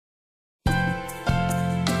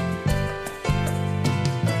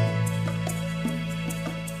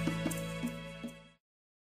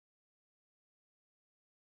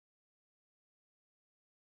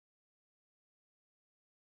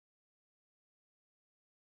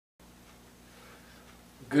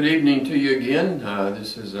Good evening to you again.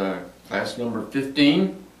 This is class number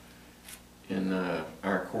 15 in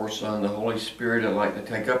our course on the Holy Spirit. I'd like to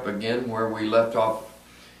take up again where we left off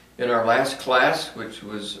in our last class, which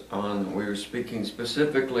was on, we were speaking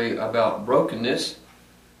specifically about brokenness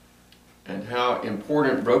and how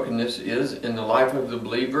important brokenness is in the life of the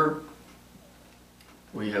believer.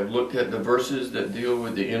 We have looked at the verses that deal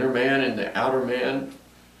with the inner man and the outer man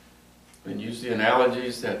and used the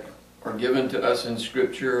analogies that are given to us in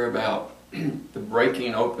Scripture about the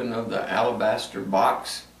breaking open of the alabaster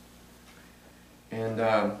box. And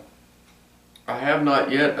I have not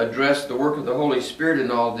yet addressed the work of the Holy Spirit in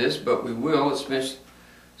all this, but we will,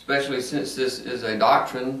 especially since this is a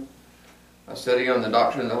doctrine, a study on the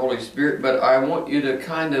doctrine of the Holy Spirit. But I want you to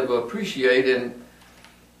kind of appreciate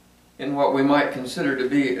in what we might consider to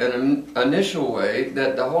be an initial way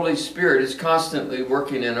that the Holy Spirit is constantly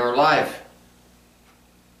working in our life.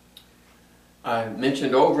 I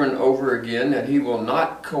mentioned over and over again that He will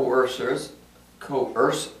not coerce us.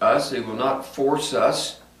 He will not force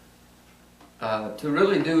us to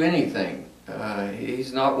really do anything.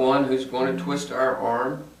 He's not one who's going to twist our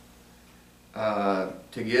arm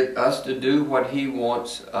to get us to do what He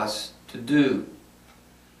wants us to do.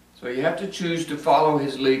 So you have to choose to follow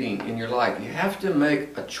His leading in your life. You have to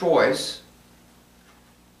make a choice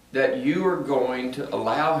that you are going to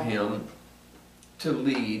allow Him to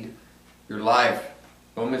lead your life.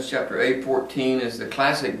 Romans chapter 8:14 is the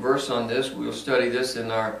classic verse on this. We'll study this in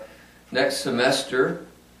our next semester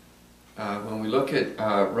when we look at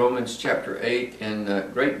Romans chapter 8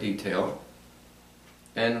 in great detail.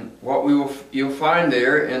 And what you'll find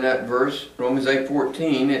there in that verse, Romans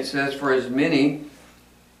 8:14, it says, "For as many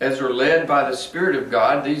as are led by the Spirit of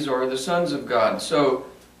God, these are the sons of God." So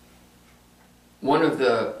one of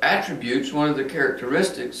the attributes, one of the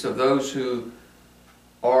characteristics of those who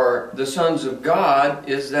are the sons of God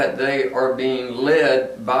is that they are being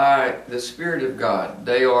led by the Spirit of God.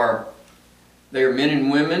 They are men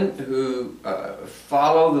and women who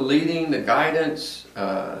follow the leading, the guidance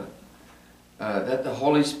that the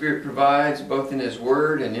Holy Spirit provides, both in His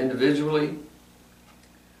Word and individually.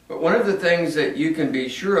 But one of the things that you can be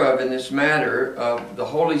sure of in this matter of the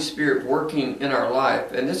Holy Spirit working in our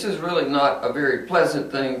life, and this is really not a very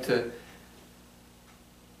pleasant thing to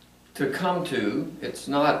come to. It's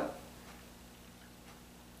not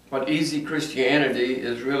what easy Christianity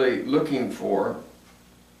is really looking for.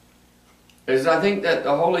 Is I think that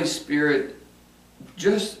the Holy Spirit,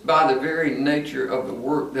 just by the very nature of the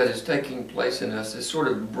work that is taking place in us, is sort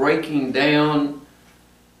of breaking down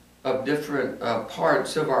of different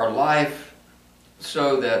parts of our life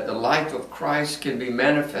so that the life of Christ can be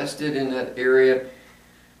manifested in that area.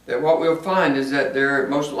 That what we'll find is that there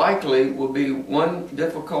most likely will be one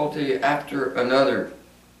difficulty after another,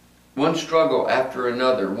 one struggle after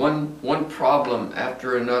another, one problem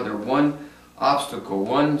after another, one obstacle,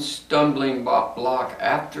 one stumbling block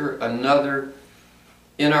after another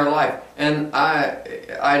in our life. And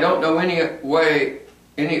I don't know any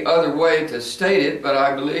other way to state it, but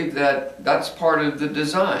I believe that that's part of the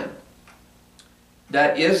design.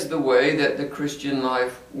 That is the way that the Christian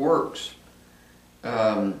life works.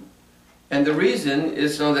 And the reason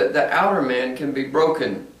is so that the outer man can be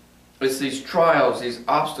broken. It's these trials, these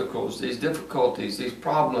obstacles, these difficulties, these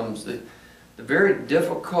problems, the very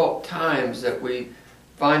difficult times that we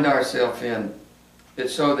find ourselves in.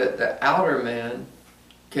 It's so that the outer man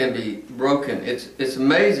can be broken. It's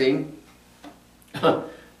amazing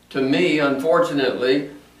to me,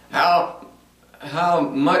 unfortunately, how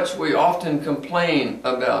much we often complain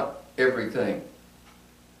about everything.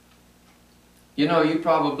 You know, you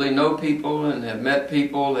probably know people and have met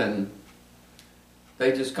people, and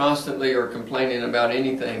they just constantly are complaining about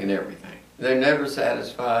anything and everything. They're never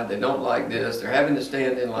satisfied. They don't like this. They're having to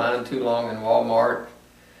stand in line too long in Walmart.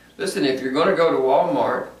 Listen, if you're going to go to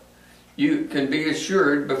Walmart, you can be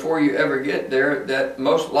assured before you ever get there that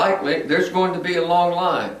most likely there's going to be a long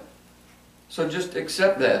line. So just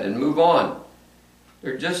accept that and move on.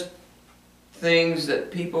 They're just things that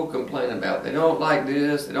people complain about. They don't like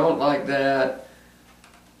this, they don't like that.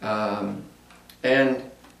 And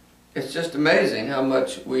it's just amazing how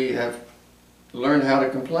much we have learned how to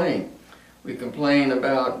complain. We complain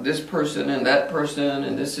about this person and that person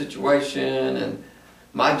and this situation and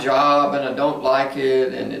my job, and I don't like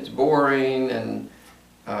it, and it's boring, and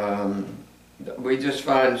we just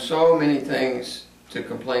find so many things to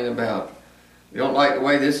complain about. We don't like the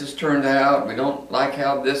way this has turned out. We don't like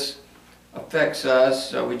how this affects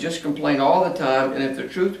us. We just complain all the time, and if the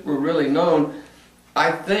truth were really known,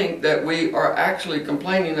 I think that we are actually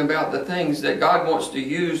complaining about the things that God wants to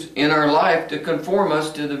use in our life to conform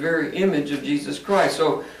us to the very image of Jesus Christ.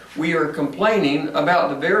 So we are complaining about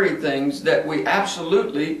the very things that we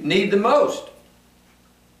absolutely need the most.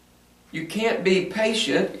 You can't be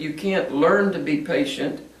patient, you can't learn to be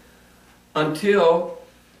patient until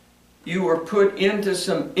you are put into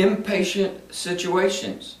some impatient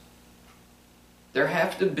situations. There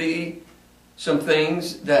have to be some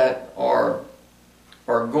things that are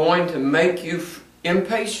going to make you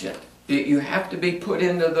impatient. You have to be put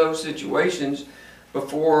into those situations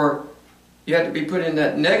before, you have to be put in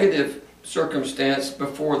that negative circumstance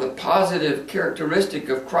before the positive characteristic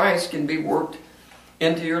of Christ can be worked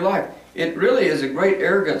into your life. It really is a great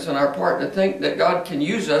arrogance on our part to think that God can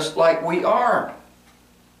use us like we are.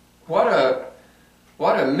 What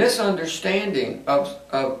a misunderstanding of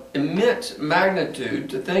immense magnitude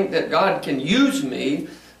to think that God can use me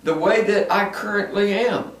the way that I currently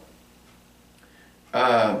am.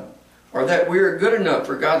 Or that we're good enough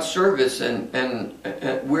for God's service and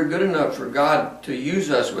we're good enough for God to use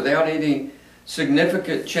us without any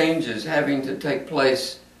significant changes having to take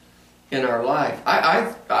place in our life.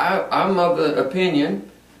 I'm of the opinion,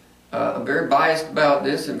 I'm very biased about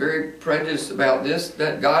this and very prejudiced about this,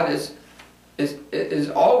 that God is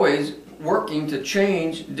always working to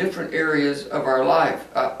change different areas of our life.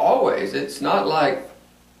 Always. It's not like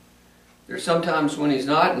there's sometimes when He's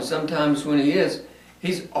not and sometimes when He is.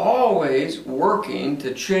 He's always working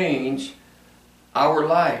to change our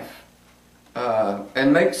life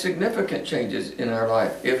and make significant changes in our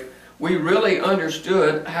life. If we really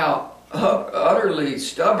understood how utterly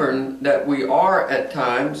stubborn that we are at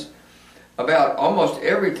times about almost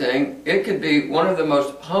everything, it could be one of the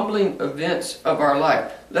most humbling events of our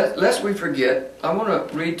life. Lest we forget, I want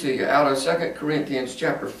to read to you out of 2 Corinthians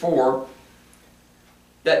chapter 4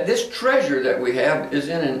 that this treasure that we have is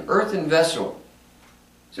in an earthen vessel.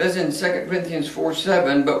 It says in 2 Corinthians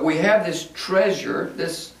 4:7, but we have this treasure,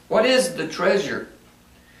 what is the treasure?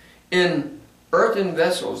 In earthen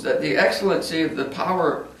vessels, that the excellency of the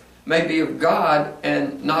power may be of God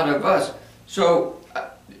and not of us. So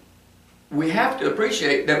we have to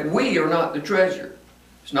appreciate that we are not the treasure.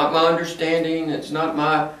 It's not my understanding, it's not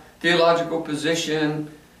my theological position,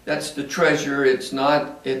 that's the treasure. It's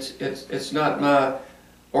not my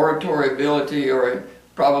oratory ability or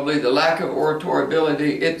probably the lack of oratory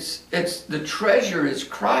ability. It's the treasure is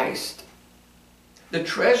Christ. The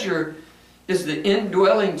treasure is the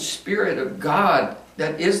indwelling Spirit of God,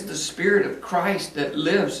 that is the Spirit of Christ that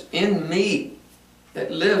lives in me,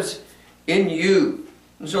 that lives in you.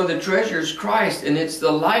 And so the treasure is Christ, and it's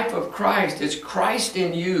the life of Christ. It's Christ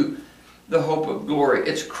in you, the hope of glory.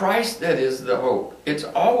 It's Christ that is the hope. It's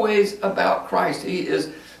always about Christ. He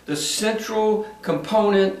is the central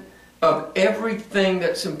component of everything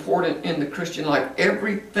that's important in the Christian life.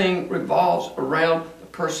 Everything revolves around the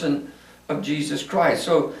person of Jesus Christ.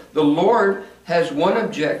 So the Lord has one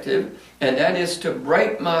objective, and that is to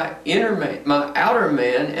break my inner man, my outer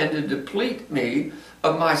man, and to deplete me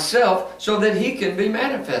of myself so that He can be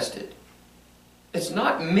manifested. It's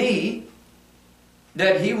not me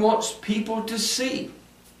that He wants people to see.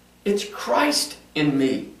 It's Christ in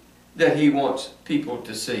me that He wants people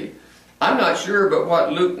to see. I'm not sure, but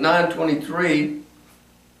what Luke 9:23,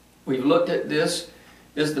 we've looked at this,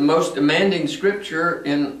 is the most demanding scripture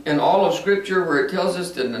in all of Scripture, where it tells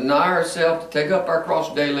us to deny ourselves, to take up our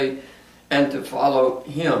cross daily, and to follow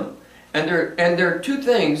Him. And there are two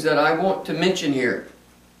things that I want to mention here.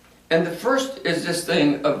 And the first is this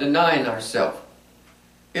thing of denying ourselves.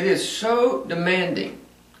 It is so demanding.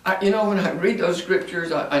 When I read those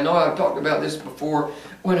scriptures, I know I've talked about this before.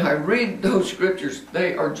 When I read those scriptures,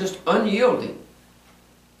 they are just unyielding.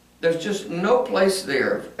 There's just no place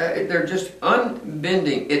there. They're just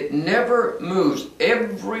unbending. It never moves.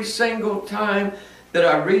 Every single time that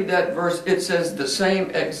I read that verse, it says the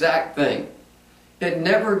same exact thing. It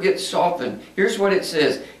never gets softened. Here's what it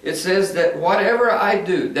says. It says that whatever I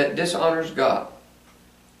do that dishonors God,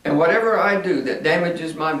 and whatever I do that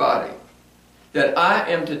damages my body, that I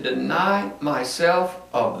am to deny myself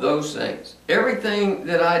of those things. Everything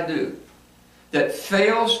that I do that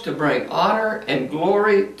fails to bring honor and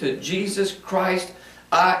glory to Jesus Christ,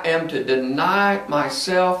 I am to deny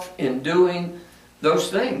myself in doing those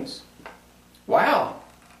things. Wow.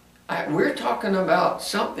 We're talking about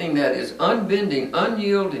something that is unbending,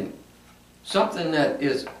 unyielding, something that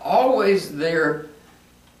is always there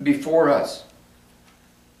before us.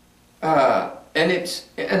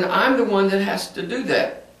 And I'm the one that has to do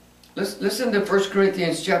that. Listen to 1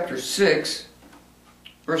 Corinthians chapter 6,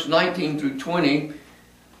 verse 19 through 20.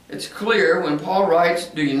 It's clear when Paul writes,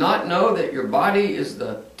 do you not know that your body is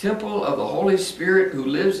the temple of the Holy Spirit who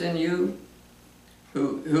lives in you,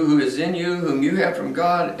 who is in you, whom you have from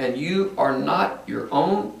God, and you are not your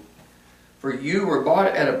own? For you were bought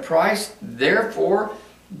at a price. Therefore,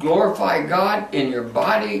 glorify God in your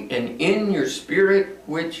body and in your spirit,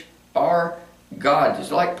 which are God.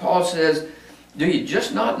 Just like Paul says, do you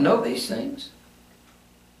just not know these things?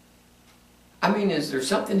 I mean, is there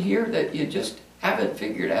something here that you just haven't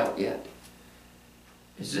figured out yet?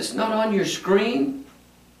 Is this not on your screen?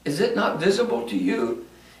 Is it not visible to you?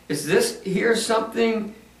 Is this here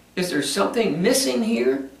something, is there something missing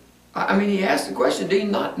here? I mean, he asked the question, do you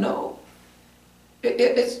not know?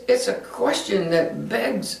 It's a question that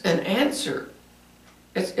begs an answer.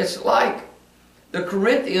 It's like the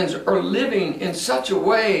Corinthians are living in such a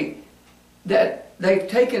way that they've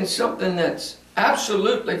taken something that's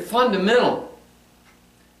absolutely fundamental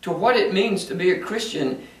to what it means to be a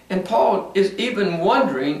Christian. And Paul is even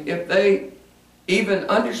wondering if they even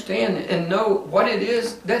understand and know what it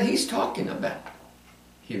is that he's talking about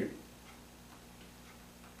here.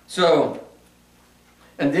 So,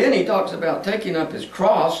 and then he talks about taking up his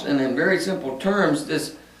cross, and in very simple terms,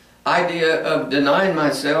 this idea of denying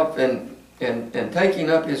myself and taking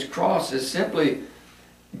up his cross is simply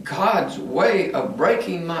God's way of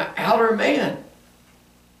breaking my outer man.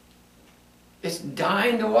 It's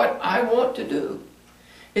dying to what I want to do.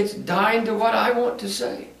 It's dying to what I want to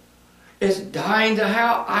say. It's dying to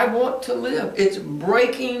how I want to live. It's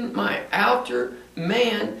breaking my outer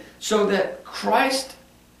man so that Christ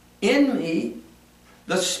in me,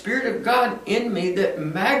 the Spirit of God in me that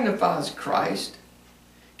magnifies Christ,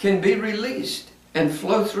 can be released and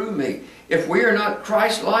flow through me. If we are not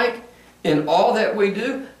Christ-like in all that we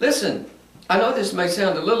do, listen, I know this may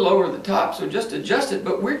sound a little over the top, so just adjust it,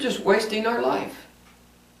 but we're just wasting our life.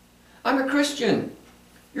 I'm a Christian.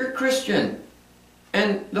 You're a Christian.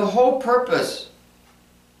 And the whole purpose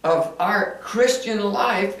of our Christian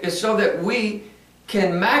life is so that we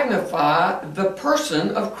can magnify the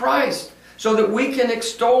person of Christ, so that we can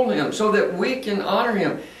extol Him, so that we can honor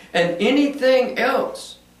Him. And anything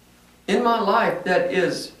else in my life that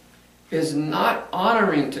is not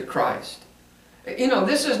honoring to Christ. You know,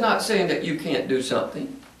 this is not saying that you can't do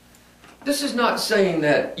something. This is not saying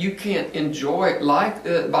that you can't enjoy life.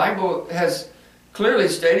 The Bible has clearly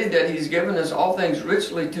stated that He's given us all things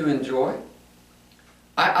richly to enjoy.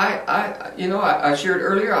 I shared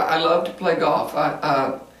earlier, I love to play golf.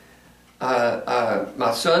 My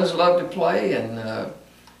sons love to play, and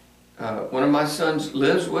one of my sons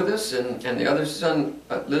lives with us, and the other son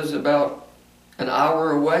lives about an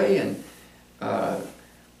hour away, and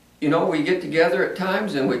we get together at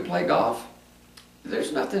times and we play golf.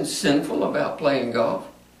 There's nothing sinful about playing golf.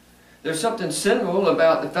 There's something sinful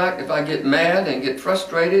about the fact if I get mad and get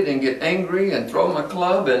frustrated and get angry and throw my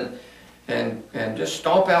club and just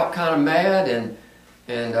stomp out kind of mad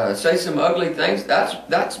and say some ugly things,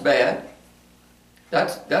 that's bad.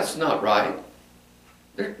 That's not right.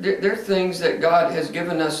 There are things that God has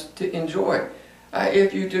given us to enjoy.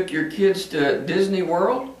 If you took your kids to Disney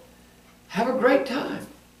World, have a great time.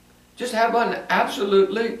 Just have an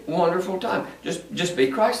absolutely wonderful time. Just be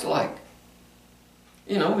Christ-like.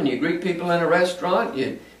 You know, when you greet people in a restaurant,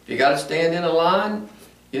 if you got to stand in a line,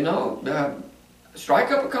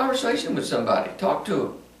 strike up a conversation with somebody. Talk to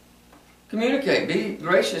them. Communicate. Be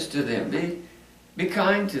gracious to them. Be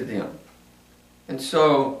kind to them. And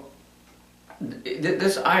so,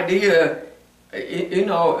 this idea,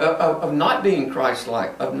 of not being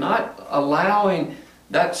Christ-like, of not allowing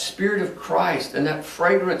that Spirit of Christ and that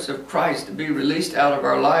fragrance of Christ to be released out of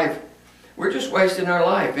our life, we're just wasting our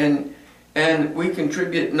life. And we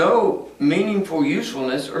contribute no meaningful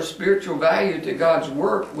usefulness or spiritual value to God's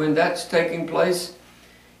work when that's taking place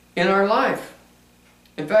in our life.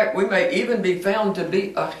 In fact, we may even be found to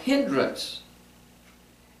be a hindrance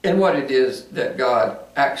in what it is that God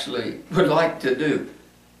actually would like to do.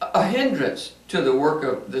 A hindrance to the work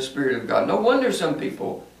of the Spirit of God. No wonder some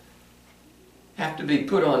people have to be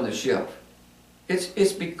put on the shelf.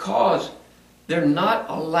 It's because they're not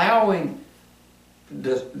allowing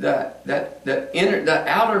the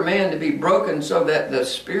outer man to be broken so that the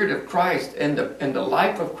Spirit of Christ and the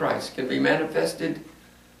life of Christ can be manifested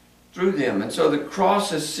through them. And so the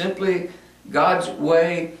cross is simply God's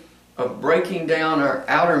way of breaking down our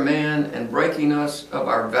outer man and breaking us of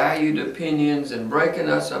our valued opinions and breaking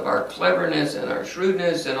us of our cleverness and our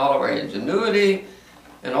shrewdness and all of our ingenuity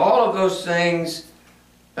and all of those things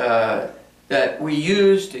that we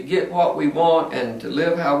use to get what we want and to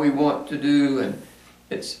live how we want to do. And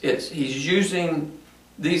He's using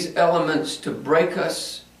these elements to break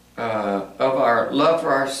us of our love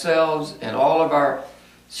for ourselves and all of our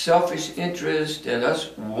selfish interest and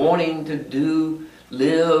us wanting to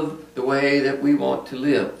live the way that we want to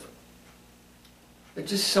live.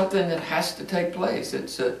 It's just something that has to take place.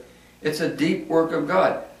 It's a deep work of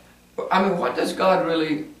God. I mean, what does God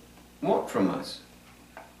really want from us?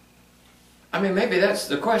 I mean, maybe that's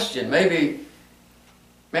the question. Maybe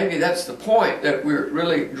that's the point that we're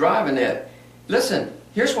really driving at. Listen,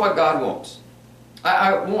 here's what God wants.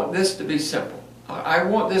 I want this to be simple. I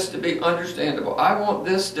want this to be understandable. I want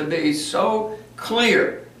this to be so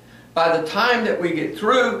clear by the time that we get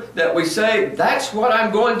through that we say, that's what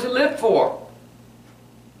I'm going to live for.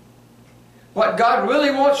 What God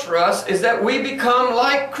really wants for us is that we become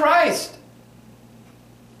like Christ.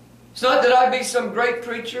 It's not that I be some great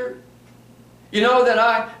preacher. You know, that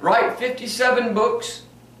I write 57 books.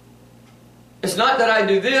 It's not that I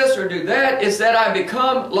do this or do that. It's that I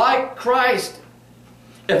become like Christ.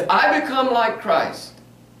 If I become like Christ,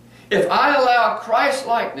 if I allow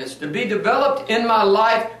Christ-likeness to be developed in my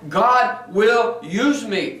life, God will use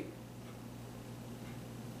me.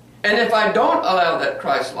 And if I don't allow that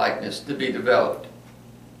Christ-likeness to be developed,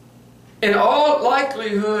 in all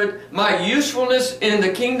likelihood, my usefulness in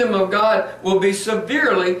the kingdom of God will be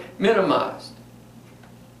severely minimized.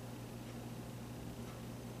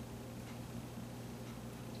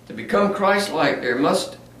 To become Christ-like, there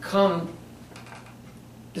must come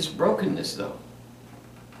this brokenness, though.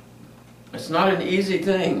 It's not an easy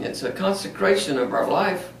thing. It's a consecration of our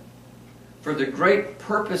life for the great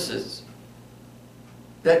purposes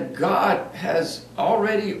that God has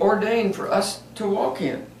already ordained for us to walk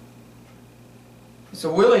in. It's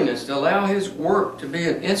a willingness to allow His work to be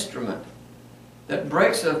an instrument that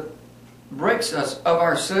breaks us of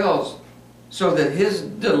ourselves so that His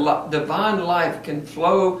divine life can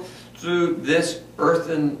flow through this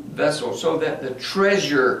earthen vessel, so that the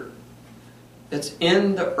treasure that's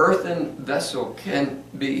in the earthen vessel can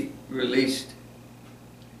be released.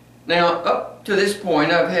 Now, up to this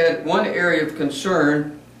point, I've had one area of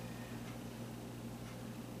concern,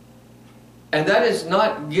 and that is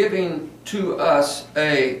not giving to us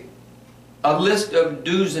a list of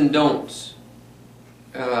do's and don'ts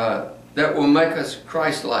that will make us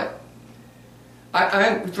Christ-like.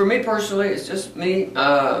 For me personally, it's just me.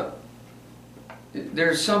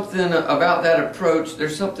 There's something about that approach.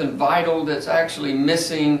 There's something vital that's actually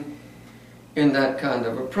missing in that kind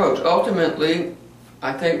of approach. Ultimately,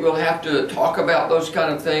 I think we'll have to talk about those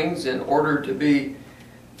kind of things in order to be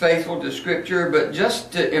faithful to Scripture, but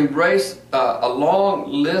just to embrace a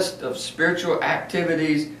long list of spiritual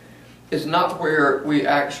activities is not where we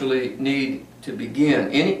actually need to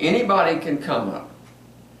begin. Anybody can come up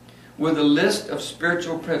with a list of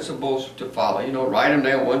spiritual principles to follow. You know, write them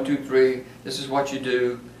down, 1, 2, 3, this is what you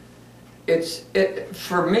do.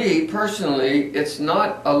 For me, personally, it's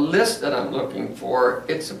not a list that I'm looking for.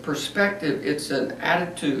 It's a perspective, it's an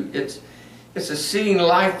attitude, it's a seeing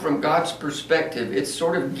life from God's perspective. It's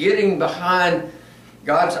sort of getting behind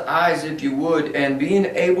God's eyes, if you would, and being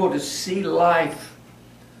able to see life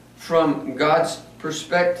from God's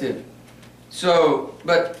perspective. So,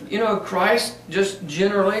 but you know, Christ just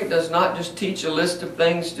generally does not just teach a list of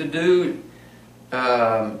things to do.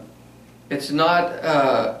 It's not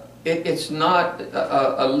a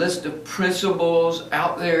list of principles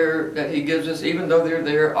out there that He gives us, even though they're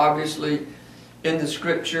there obviously in the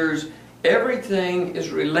Scriptures. Everything is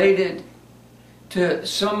related to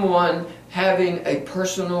someone having a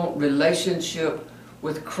personal relationship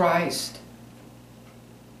with Christ.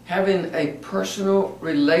 Having a personal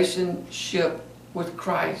relationship with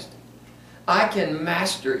Christ. I can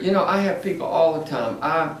master, you know, I have people all the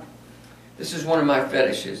time. This is one of my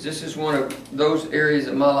fetishes. This is one of those areas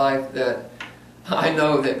of my life that I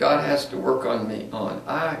know that God has to work on me on.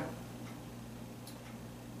 I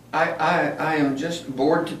am just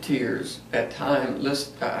bored to tears at times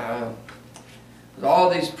with all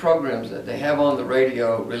these programs that they have on the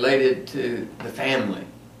radio related to the family.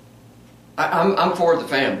 I'm for the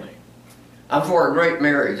family. I'm for a great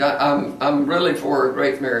marriage. I'm really for a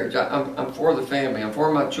great marriage. I'm for the family. I'm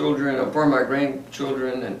for my children. I'm for my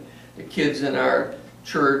grandchildren and the kids in our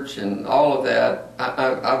church and all of that.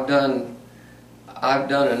 I've done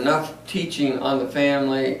enough teaching on the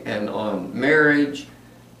family and on marriage.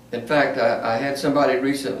 In fact, I had somebody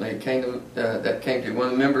recently that came to one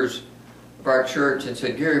of the members of our church and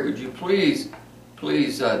said, "Gary, would you please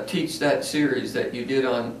teach that series that you did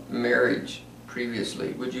on marriage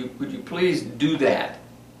previously? Would you please do that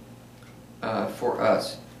for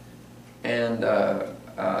us?" And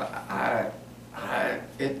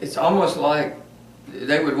it's almost like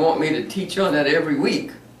they would want me to teach on that every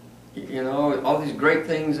week. You know, all these great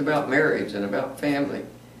things about marriage and about family.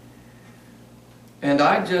 And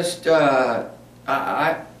I just,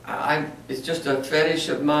 it's just a fetish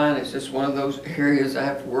of mine. It's just one of those areas I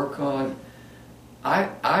have to work on.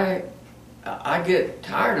 I get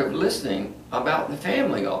tired of listening about the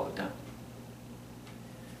family all the time.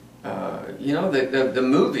 You know, the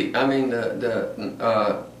movie, I mean,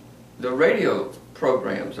 the radio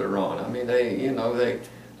programs that are on. I mean,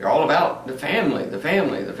 they're all about the family, the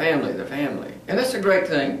family, the family, the family. And that's a great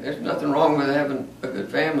thing. There's nothing wrong with having a good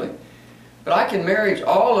family. But I can marry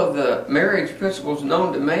all of the marriage principles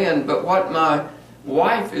known to man, but what my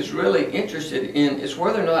wife is really interested in is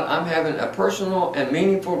whether or not I'm having a personal and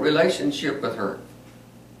meaningful relationship with her.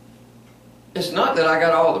 It's not that I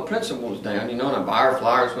got all the principles down, you know, and I buy her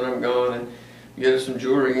flowers when I'm gone and get her some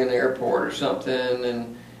jewelry in the airport or something.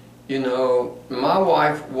 And, you know, my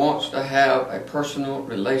wife wants to have a personal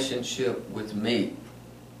relationship with me.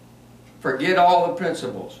 Forget all the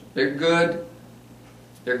principles. They're good,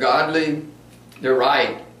 they're godly, they're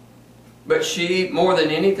right. But she, more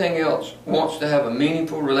than anything else, wants to have a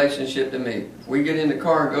meaningful relationship to me. If we get in the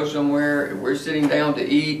car and go somewhere, if we're sitting down to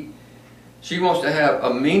eat, she wants to have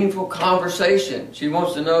a meaningful conversation. She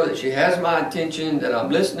wants to know that she has my attention, that I'm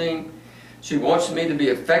listening. She wants me to be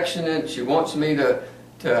affectionate. She wants me to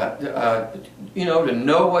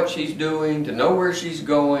know what she's doing, to know where she's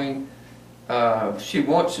going. She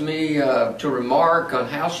wants me to remark on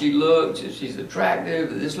how she looks, if she's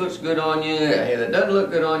attractive, if this looks good on you, hey, that doesn't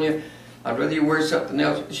look good on you. I'd rather you wear something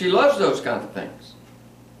else. She loves those kind of things.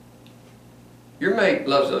 Your mate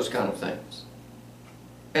loves those kind of things.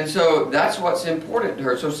 And so that's what's important to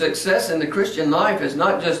her. So success in the Christian life is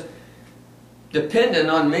not just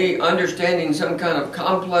dependent on me understanding some kind of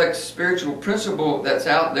complex spiritual principle that's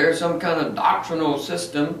out there, some kind of doctrinal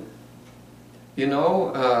system.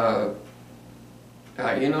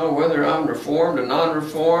 Whether I'm Reformed or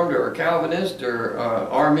non-Reformed or a Calvinist or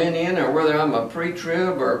Arminian, or whether I'm a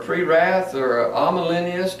pre-trib or a pre-wrath or an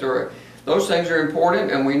amillennialist, or those things are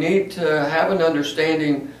important, and we need to have an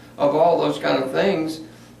understanding of all those kind of things.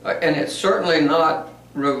 And it's certainly not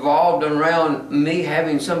revolved around me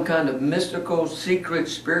having some kind of mystical, secret,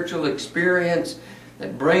 spiritual experience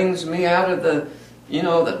that brings me out of the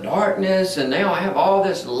darkness, and now I have all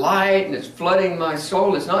this light and it's flooding my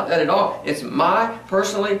soul. It's not that at all. It's my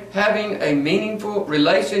personally having a meaningful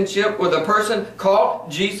relationship with a person called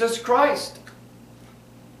Jesus Christ.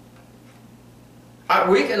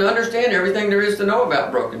 We can understand everything there is to know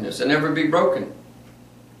about brokenness and never be broken.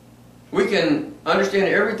 We can understand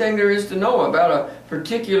everything there is to know about a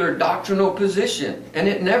particular doctrinal position, and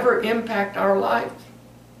it never impact our life.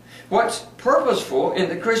 What's purposeful in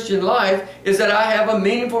the Christian life is that I have a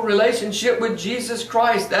meaningful relationship with Jesus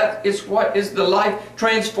Christ. That is what is the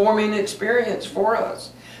life-transforming experience for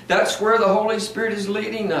us. That's where the Holy Spirit is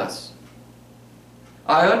leading us.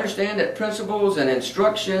 I understand that principles and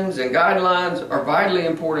instructions and guidelines are vitally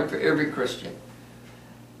important for every Christian.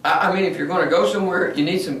 I mean, if you're going to go somewhere, you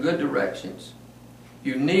need some good directions.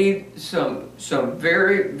 You need some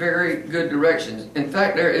very, very good directions. In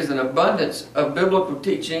fact, there is an abundance of biblical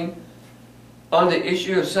teaching on the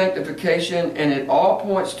issue of sanctification, and it all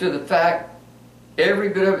points to the fact, every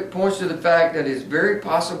bit of it points to the fact that it's very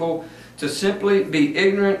possible to simply be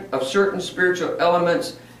ignorant of certain spiritual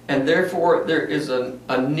elements, and therefore there is a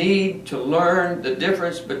need to learn the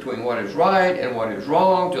difference between what is right and what is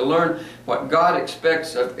wrong, to learn what God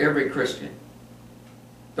expects of every Christian.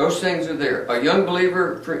 Those things are there. A young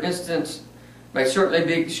believer, for instance, may certainly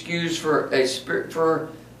be excused for a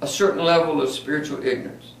certain level of spiritual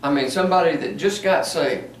ignorance. I mean, somebody that just got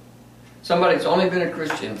saved, somebody that's only been a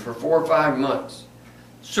Christian for 4 or 5 months,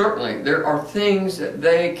 certainly there are things that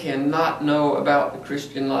they cannot know about the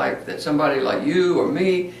Christian life that somebody like you or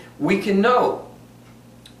me, we can know.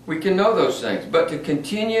 We can know those things. But to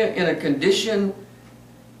continue in a condition,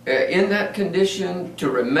 in that condition, to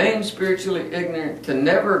remain spiritually ignorant, to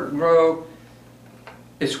never grow,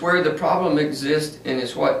 is where the problem exists, and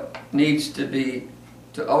is what needs to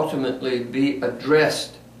ultimately be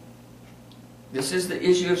addressed. This is the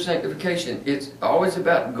issue of sanctification. It's always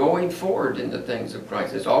about going forward in the things of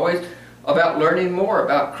Christ. It's always about learning more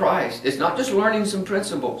about Christ. It's not just learning some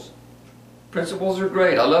principles. Principles are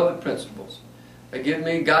great. I love the principles. They give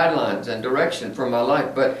me guidelines and direction for my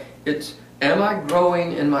life. But it's, am I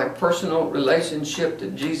growing in my personal relationship to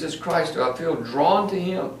Jesus Christ? Do I feel drawn to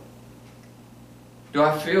Him? Do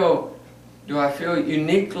I feel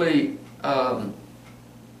uniquely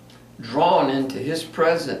drawn into His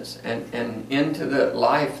presence and into the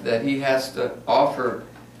life that He has to offer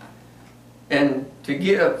and to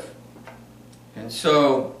give? And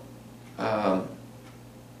so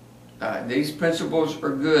These principles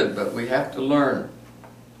are good, but we have to learn.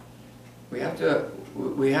 We have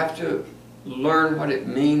to learn what it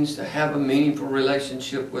means to have a meaningful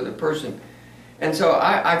relationship with a person. And so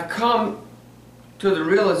I've come to the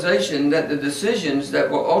realization that the decisions that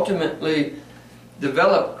will ultimately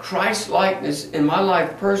develop Christ-likeness in my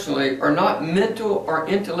life personally are not mental or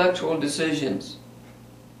intellectual decisions.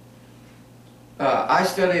 I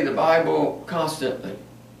study the Bible constantly,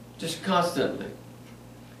 just constantly.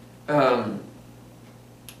 I'm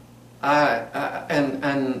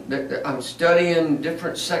studying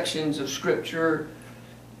different sections of Scripture,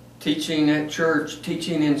 teaching at church,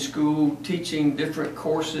 teaching in school, teaching different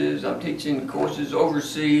courses. I'm teaching courses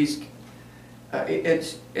overseas.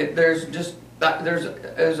 There's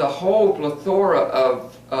a whole plethora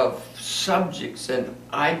of subjects and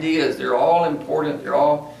ideas. They're all important. They're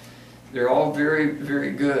all very,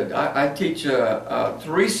 very good. I teach a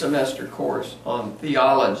 3-semester course on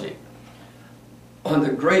theology, on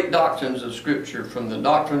the great doctrines of Scripture, from the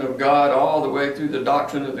doctrine of God all the way through the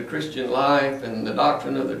doctrine of the Christian life, and the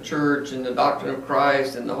doctrine of the church, and the doctrine of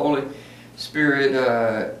Christ, and the Holy Spirit.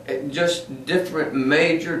 Just different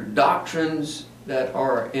major doctrines that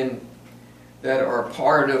are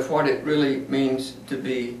part of what it really means to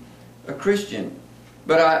be a Christian.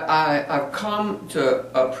 But I've come to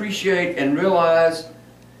appreciate and realize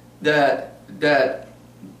that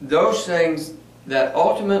those things that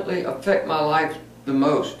ultimately affect my life the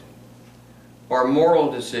most are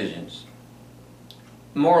moral decisions.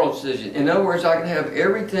 Moral decisions. In other words, I can have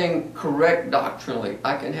everything correct doctrinally.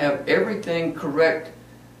 I can have everything correct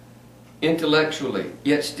intellectually,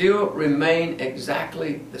 yet still remain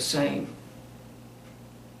exactly the same.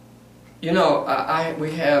 You know,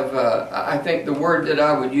 I think the word that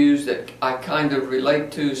I would use that I kind of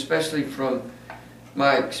relate to, especially from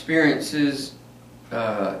my experiences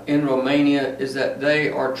in Romania, is that they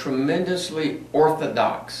are tremendously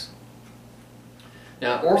orthodox.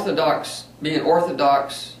 Now, being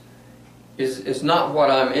orthodox is not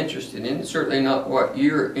what I'm interested in. It's certainly not what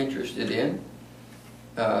you're interested in.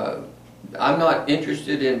 I'm not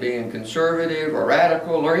interested in being conservative or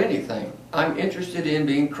radical or anything. I'm interested in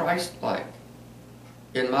being Christ-like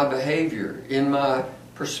in my behavior, in my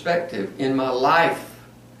perspective, in my life.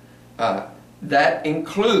 That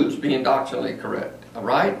includes being doctrinally correct. All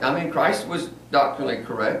right? I mean, Christ was doctrinally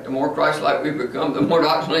correct. The more Christ-like we become, the more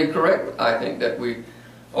doctrinally correct I think that we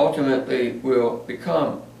ultimately will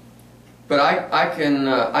become. But I can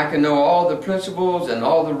know all the principles and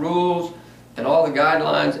all the rules and all the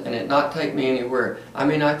guidelines and it not take me anywhere. I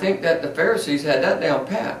mean, I think that the Pharisees had that down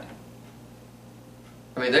pat.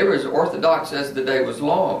 I mean, they were as orthodox as the day was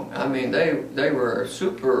long. I mean, they were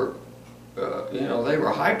super, they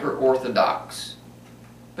were hyper-orthodox.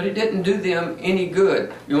 But it didn't do them any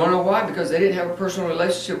good. You want to know why? Because they didn't have a personal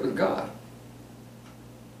relationship with God.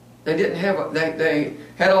 They didn't have they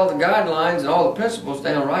had all the guidelines and all the principles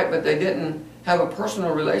down right, but they didn't have a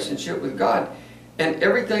personal relationship with God. And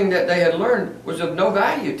everything that they had learned was of no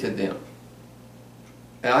value to them.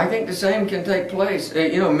 And I think the same can take place.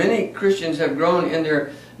 Many Christians have grown in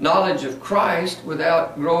their knowledge of Christ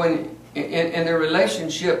without growing in their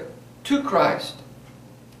relationship to Christ.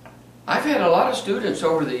 I've had a lot of students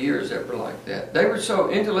over the years that were like that. They were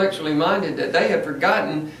so intellectually minded that they had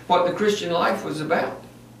forgotten what the Christian life was about.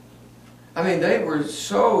 I mean, they were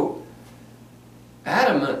so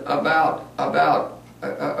adamant about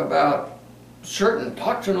certain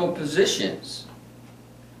doctrinal positions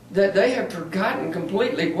that they have forgotten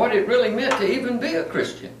completely what it really meant to even be a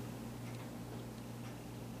Christian.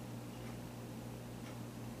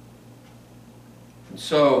 And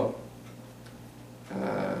so,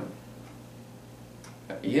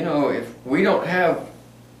 if we don't have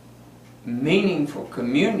meaningful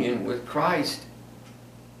communion with Christ,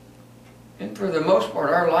 and for the most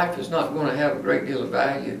part our life is not going to have a great deal of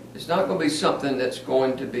value. It's not going to be something that's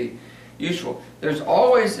going to be useful. There's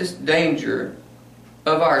always this danger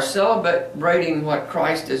of our celebrating what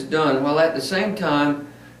Christ has done while at the same time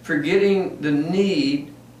forgetting the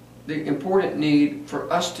important need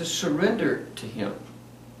for us to surrender to Him.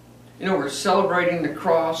 We're celebrating the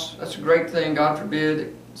cross. That's a great thing, God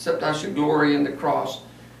forbid, except I should glory in the cross.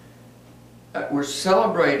 We're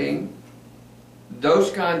celebrating those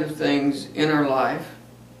kind of things in our life,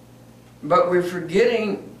 but we're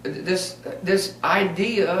forgetting this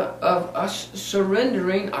idea of us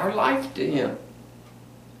surrendering our life to Him.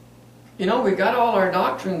 We got all our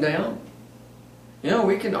doctrine down.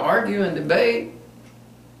 We can argue and debate.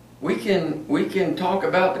 We can talk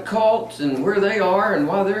about the cults and where they are and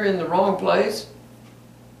why they're in the wrong place,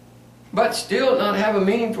 but still not have a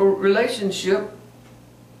meaningful relationship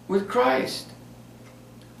with Christ.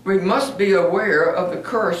 we must be aware of the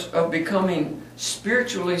curse of becoming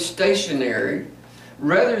spiritually stationary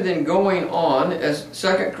rather than going on, as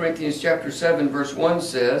 2 Corinthians chapter 7 verse 1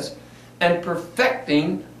 says, and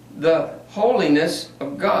perfecting the holiness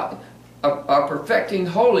of God, perfecting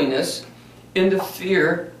holiness in the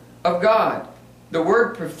fear of God. The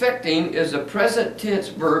word perfecting is a present tense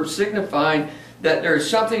verb signifying that there is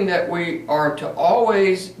something that we are to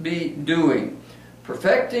always be doing.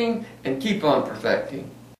 Perfecting and keep on perfecting.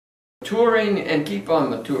 Maturing and keep on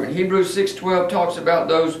maturing. Hebrews 6:12 talks about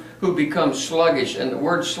those who become sluggish, and the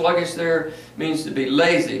word sluggish there means to be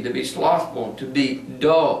lazy, to be slothful, to be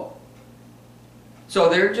dull. So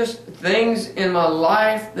there are just things in my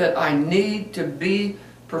life that I need to be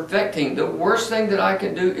perfecting. The worst thing that I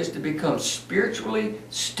can do is to become spiritually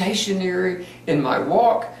stationary in my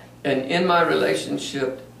walk and in my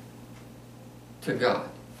relationship to God.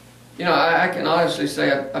 You know, I can honestly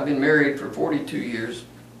say I've been married for 42 years.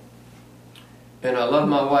 And I love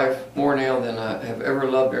my wife more now than I have ever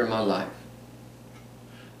loved her in my life.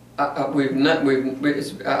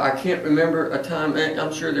 I can't remember a time,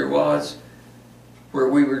 I'm sure there was, where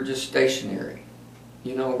we were just stationary.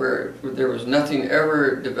 You know, where there was nothing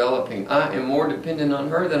ever developing. I am more dependent on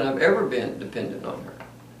her than I've ever been dependent on her.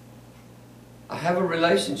 I have a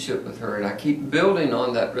relationship with her, and I keep building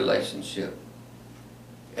on that relationship.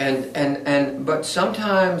 But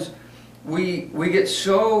sometimes we get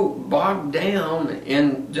so bogged down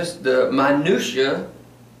in just the minutia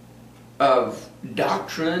of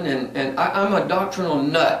doctrine, and I'm a doctrinal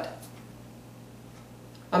nut.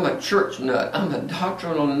 I'm a church nut. I'm a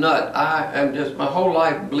doctrinal nut. I am just, my whole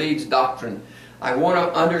life bleeds doctrine. I want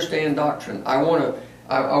to understand doctrine. I want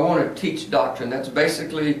to teach doctrine. That's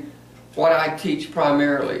basically what I teach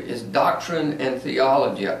primarily, is doctrine and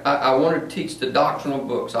theology. I want to teach the doctrinal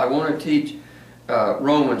books. I want to teach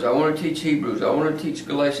Romans. I want to teach Hebrews. I want to teach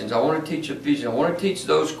Galatians. I want to teach Ephesians. I want to teach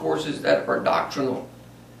those courses that are doctrinal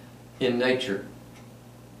in nature.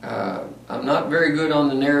 I'm not very good on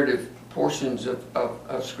the narrative portions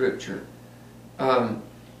of Scripture. And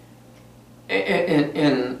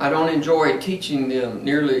I don't enjoy teaching them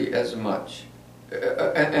nearly as much.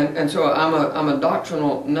 And so I'm a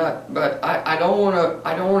doctrinal nut, but I don't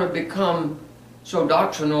want to become so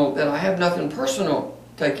doctrinal that I have nothing personal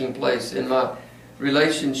taking place in my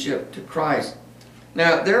relationship to Christ.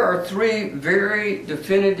 Now, there are three very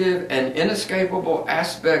definitive and inescapable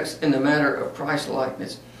aspects in the matter of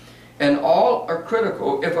Christ-likeness, and all are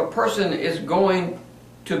critical if a person is going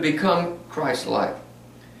to become Christ-like.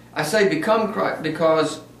 I say become Christ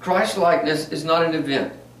because Christ-likeness is not an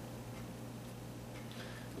event.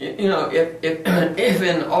 You know, if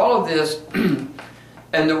in all of this,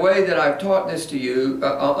 and the way that I've taught this to you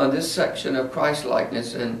on this section of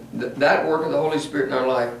Christ-likeness and that work of the Holy Spirit in our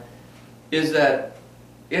life, is that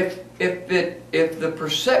if the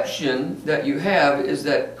perception that you have is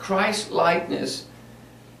that Christ-likeness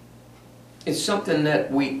is something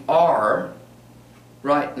that we are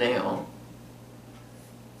right now,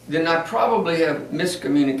 then I probably have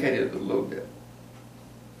miscommunicated a little bit.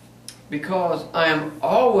 Because I am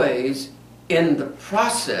always in the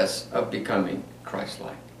process of becoming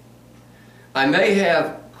Christ-like. I may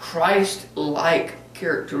have Christ-like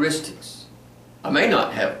characteristics. I may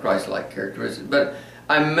not have Christ-like characteristics, but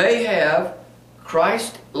I may have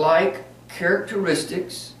Christ-like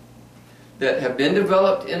characteristics that have been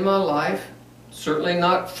developed in my life, certainly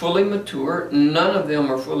not fully mature. None of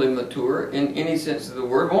them are fully mature in any sense of the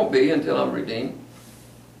word. Won't be until I'm redeemed.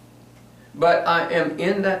 But I am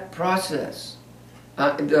in that process.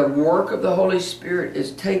 The work of the Holy Spirit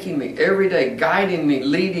is taking me every day, guiding me,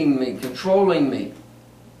 leading me, controlling me.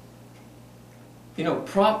 You know,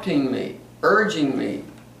 prompting me, urging me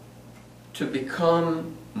to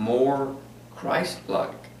become more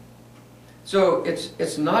Christ-like. So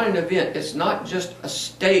it's not an event. It's not just a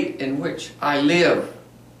state in which I live,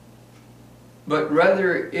 but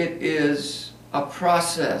rather it is a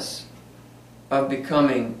process of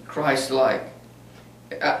becoming Christ-like.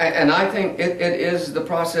 And I think it is the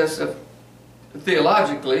process of,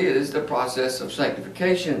 theologically, it is the process of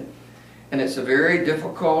sanctification. And it's a very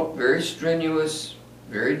difficult, very strenuous,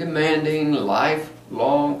 very demanding,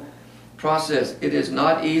 lifelong process. It is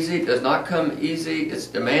not easy. It does not come easy. Its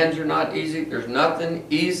demands are not easy. There's nothing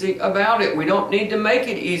easy about it. We don't need to make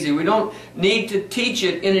it easy. We don't need to teach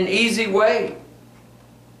it in an easy way.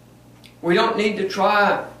 We don't need to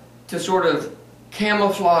try to sort of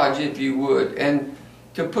camouflage, if you would, and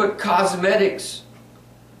to put cosmetics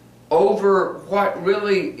over what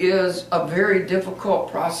really is a very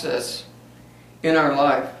difficult process in our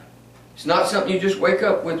life. It's not something you just wake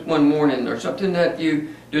up with one morning, or something that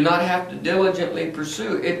you do not have to diligently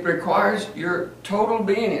pursue. It requires your total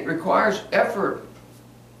being. It requires effort.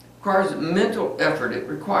 It requires mental effort. It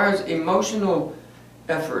requires emotional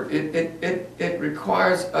effort. It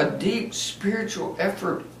requires a deep spiritual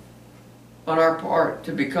effort on our part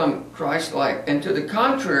to become Christ-like. And to the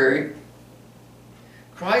contrary,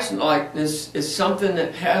 Christ-likeness is something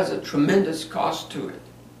that has a tremendous cost to it.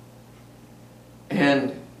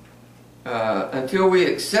 And until we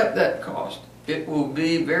accept that cost, it will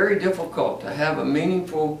be very difficult to have a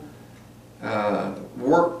meaningful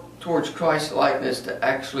work towards Christ-likeness to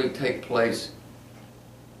actually take place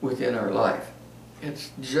within our life.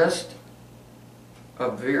 It's just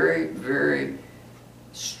a very, very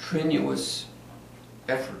strenuous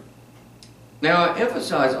effort. Now, I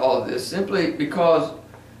emphasize all of this simply because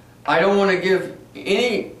I don't want to give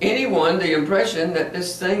anyone the impression that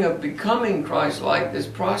this thing of becoming Christ-like, this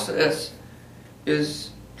process,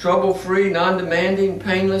 is trouble-free, non-demanding,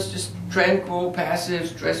 painless, just tranquil, passive,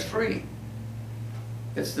 stress-free.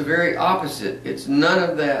 It's the very opposite. It's none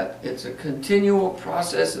of that. It's a continual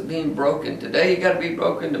process of being broken. Today you got to be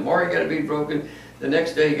broken, tomorrow you got to be broken, the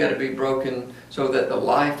next day you got to be broken, so that the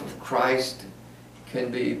life of Christ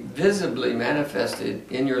can be visibly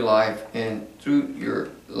manifested in your life and through your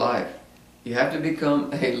life. You have to become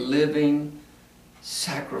a living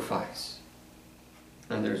sacrifice.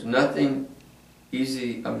 And there's nothing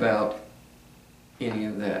easy about any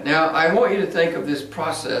of that. Now, I want you to think of this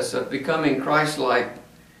process of becoming Christ-like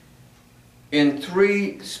in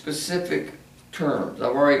three specific terms.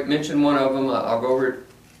 I've already mentioned one of them. I'll go over it.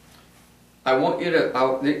 I want you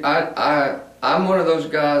to... I'm one of those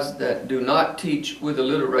guys that do not teach with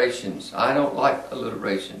alliterations. I don't like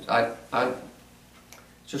alliterations. It's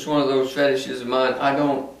just one of those fetishes of mine. I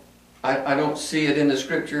don't see it in the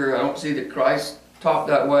Scripture. I don't see that Christ taught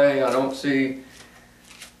that way. I don't see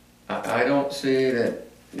that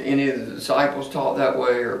any of the disciples taught that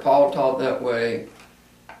way or Paul taught that way.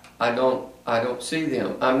 I don't see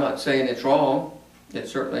them. I'm not saying it's wrong.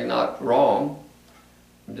 It's certainly not wrong.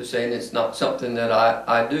 I'm just saying it's not something that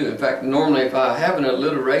I do. In fact, normally if I have an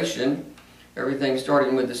alliteration, everything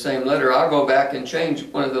starting with the same letter, I'll go back and change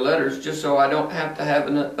one of the letters just so I don't have to have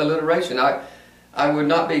an alliteration. I would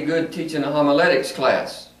not be good teaching a homiletics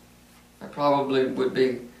class. I probably would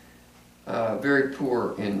be very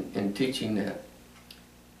poor in teaching that.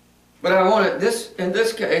 But I want to, in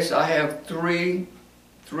this case, I have three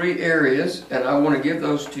areas, and I want to give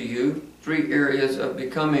those to you. 3 areas of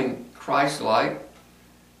becoming Christ-like.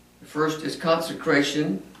 The first is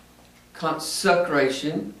consecration,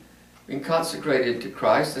 being consecrated to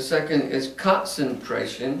Christ. The second is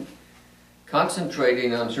concentration,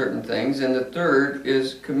 concentrating on certain things. And the third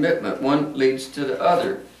is commitment. One leads to the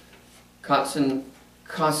other.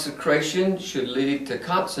 Consecration should lead to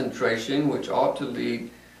concentration, which ought to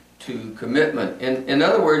lead to commitment. In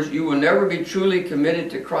other words, you will never be truly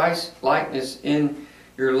committed to Christ's likeness in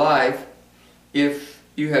your life if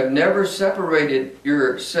you have never separated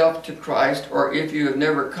yourself to Christ, or if you have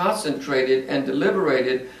never concentrated and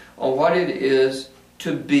deliberated on what it is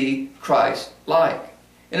to be Christ-like.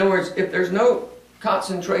 In other words, if there's no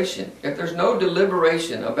concentration, if there's no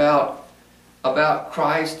deliberation about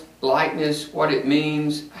Christ-likeness, what it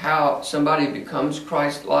means, how somebody becomes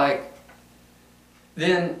Christ-like,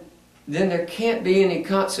 then there can't be any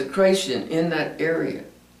consecration in that area.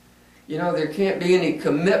 You know, there can't be any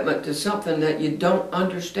commitment to something that you don't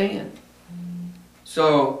understand.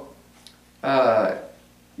 So,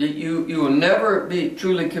 you will never be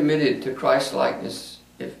truly committed to Christ-likeness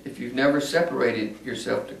if you've never separated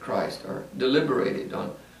yourself to Christ or deliberated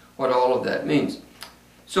on what all of that means.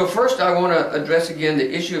 So first I want to address again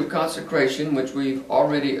the issue of consecration, which we've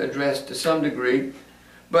already addressed to some degree.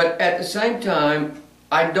 But at the same time,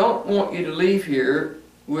 I don't want you to leave here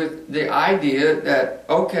with the idea that,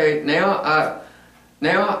 okay, now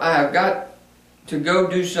I've got to go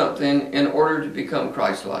do something in order to become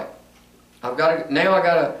Christ-like. Now I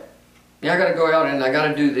got to go out and I got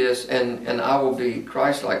to do this and I will be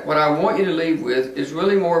Christ-like. What I want you to leave with is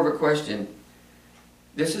really more of a question.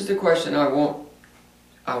 This is the question I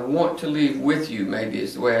want to leave with you, maybe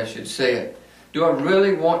is the way I should say it. Do I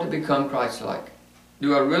really want to become Christ-like?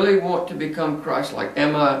 Do I really want to become Christ-like?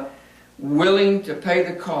 Am I willing to pay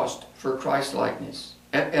the cost for Christ-likeness?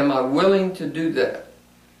 Am I willing to do that?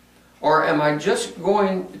 Or am I just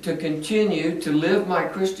going to continue to live my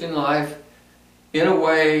Christian life in a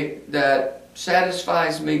way that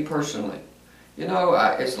satisfies me personally? You know,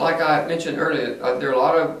 it's like I mentioned earlier, there are a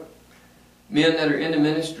lot of men that are in the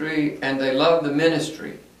ministry and they love the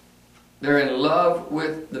ministry. They're in love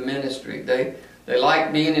with the ministry. They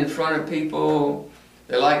like being in front of people.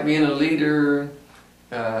 They like being a leader.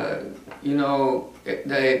 You know,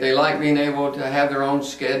 they like being able to have their own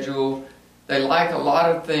schedule. They like a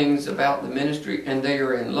lot of things about the ministry, and they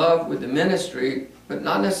are in love with the ministry, but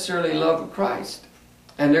not necessarily in love with Christ.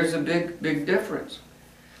 And there's a big difference.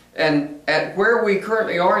 And at where we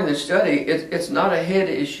currently are in the study, it's not a head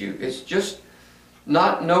issue. It's just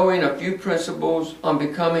not knowing a few principles on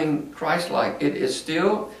becoming Christ-like.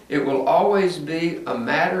 It will always be a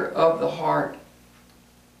matter of the heart.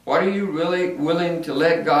 What are you really willing to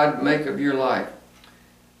let God make of your life?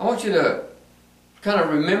 I want you to kind of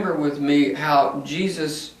remember with me how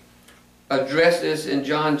Jesus addressed this in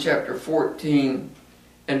John chapter 14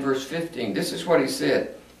 and verse 15. This is what he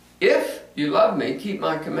said. If you love me, keep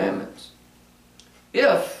my commandments.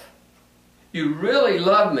 If you really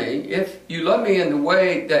love me, if you love me in the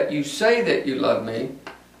way that you say that you love me,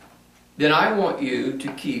 then I want you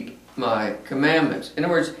to keep my commandments. In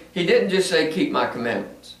other words, he didn't just say keep my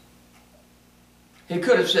commandments. He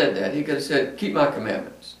could have said that. He could have said keep my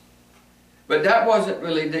commandments. But that wasn't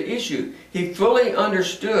really the issue. He fully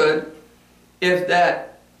understood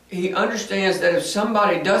he understands that if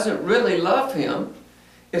somebody doesn't really love him,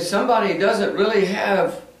 if somebody doesn't really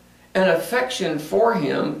have an affection for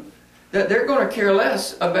him, that they're going to care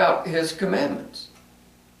less about his commandments.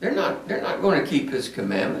 They're not going to keep his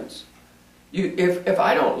commandments. If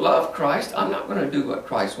I don't love Christ, I'm not going to do what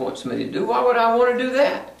Christ wants me to do. Why would I want to do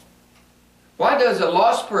that? Why does a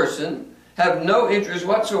lost person have no interest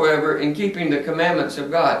whatsoever in keeping the commandments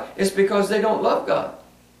of God? It's because they don't love God.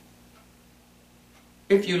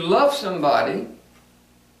 If you love somebody,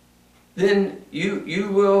 then you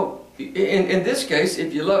will, in this case,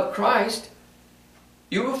 if you love Christ,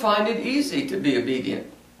 you will find it easy to be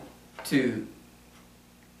obedient to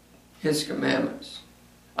his commandments.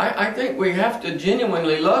 I think we have to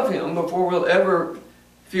genuinely love him before we'll ever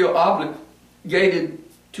feel obligated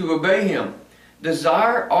to obey him.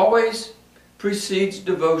 Desire always precedes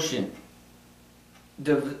devotion.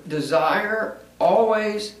 Desire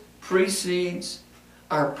always precedes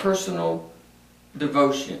our personal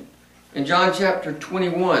devotion. In John chapter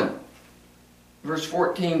 21, verse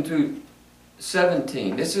 14 through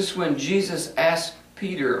 17, this is when Jesus asked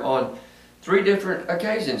Peter on 3 different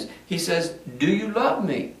occasions. He says, do you love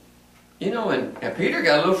me? You know, and Peter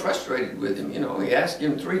got a little frustrated with him. You know, he asked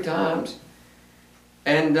him 3 times.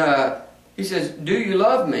 And he says, do you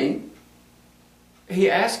love me? He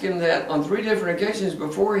asked him that on 3 different occasions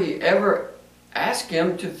before he ever asked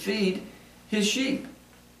him to feed his sheep.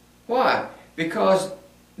 Why? Because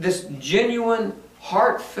this genuine,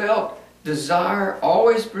 heartfelt desire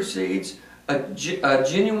always precedes a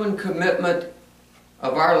genuine commitment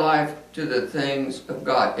of our life to the things of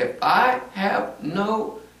God. If I have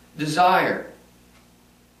no desire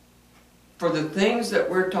for the things that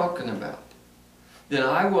we're talking about, then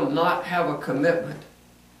I will not have a commitment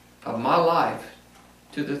of my life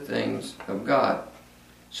to the things of God.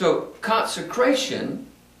 So consecration,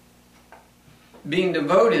 being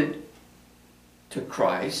devoted to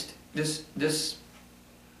Christ, this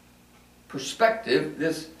perspective,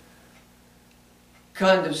 this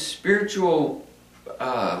kind of spiritual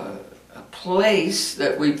place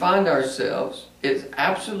that we find ourselves is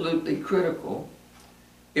absolutely critical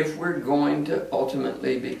if we're going to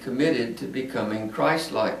ultimately be committed to becoming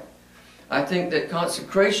Christ-like. I think that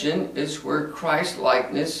consecration is where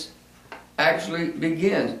Christ-likeness actually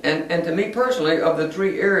begins. And to me personally, of the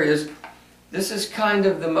 3 areas, this is kind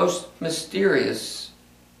of the most mysterious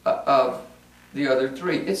of the other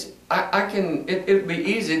 3. It would be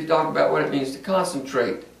easy to talk about what it means to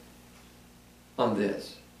concentrate on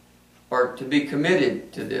this, or to be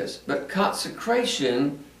committed to this. But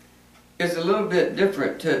consecration is a little bit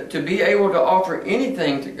different. To be able to offer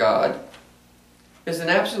anything to God is an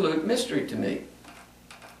absolute mystery to me.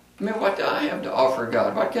 I mean, what do I have to offer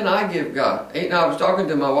God? What can I give God? And I was talking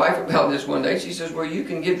to my wife about this one day. She says, well, you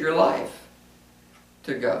can give your life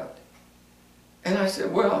to God. And I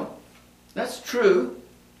said, well, that's true.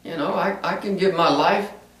 You know, I can give my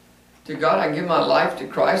life to God. I can give my life to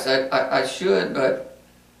Christ. I should, but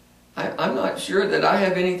I'm not sure that I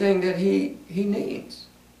have anything that He needs.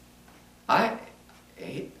 I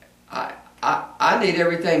need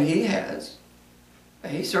everything He has.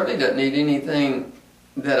 He certainly doesn't need anything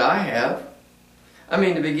that I have. I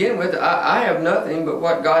mean, to begin with, I have nothing but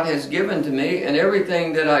what God has given to me, and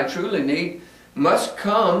everything that I truly need must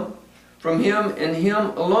come from Him and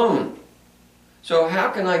Him alone. So how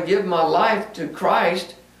can I give my life to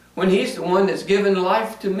Christ when He's the one that's given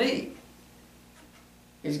life to me?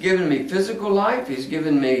 He's given me physical life. He's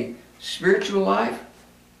given me spiritual life.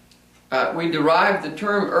 We derived the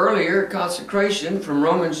term earlier, consecration, from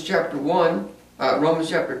Romans chapter 1, Romans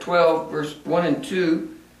chapter 12, verse 1 and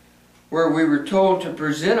 2, where we were told to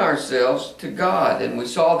present ourselves to God. And we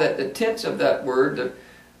saw that the tense of that word,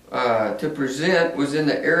 to present, was in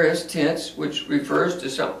the aorist tense, which refers to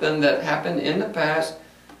something that happened in the past,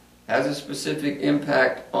 has a specific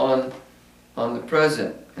impact on the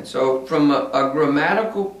present. And so from a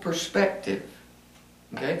grammatical perspective,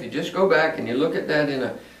 okay, if you just go back and you look at that in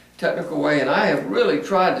a technical way, and I have really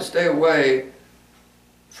tried to stay away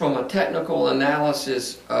from a technical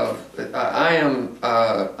analysis of, I'm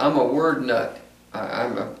a word nut.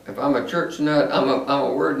 If I'm a church nut, I'm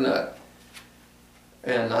a word nut.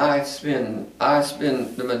 And I spend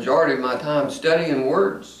the majority of my time studying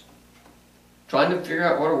words, trying to figure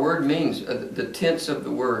out what a word means, the tense of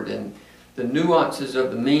the word, and the nuances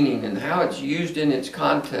of the meaning, and how it's used in its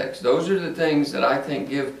context. Those are the things that I think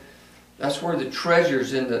that's where the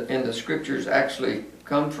treasures in the scriptures actually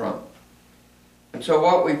come from. And so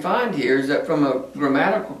what we find here is that from a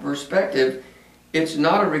grammatical perspective, it's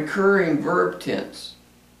not a recurring verb tense.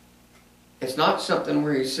 It's not something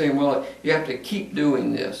where he's saying, well, you have to keep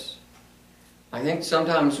doing this. I think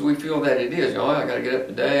sometimes we feel that it is. I got to get up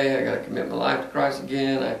today. I got to commit my life to Christ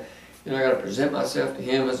again. I got to present myself to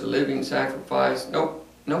Him as a living sacrifice. Nope,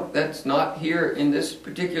 that's not here in this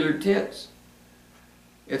particular tense.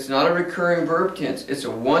 It's not a recurring verb tense. It's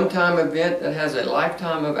a one-time event that has a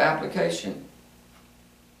lifetime of application.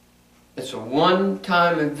 It's a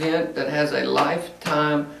one-time event that has a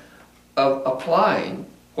lifetime of applying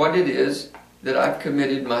what it is that I've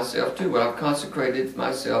committed myself to, what I've consecrated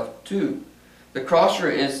myself to. The cross,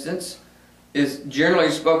 for instance, is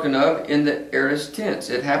generally spoken of in the aorist tense.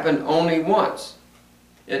 It happened only once.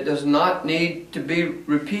 It does not need to be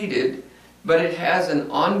repeated, but it has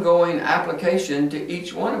an ongoing application to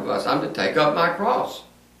each one of us. I'm to take up my cross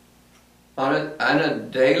on a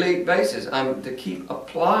daily basis. I'm to keep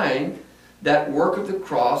applying that work of the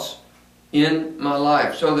cross in my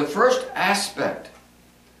life. So the first aspect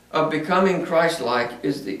of becoming Christ-like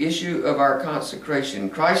is the issue of our consecration.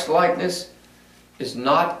 Christ-likeness is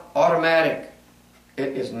not automatic.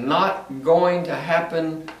 It is not going to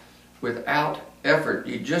happen without effort.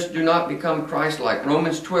 You just do not become Christ-like.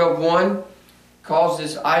 Romans 12:1 calls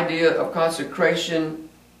this idea of consecration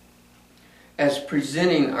as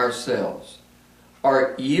presenting ourselves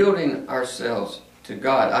or yielding ourselves to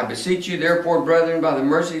God. I beseech you, therefore, brethren, by the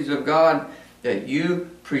mercies of God, that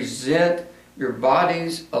you present your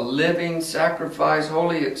bodies a living sacrifice,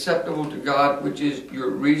 wholly acceptable to God, which is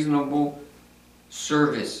your reasonable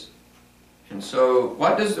service. And so,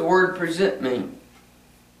 what does the word present mean?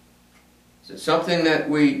 Is it something that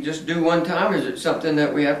we just do one time, or is it something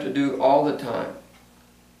that we have to do all the time?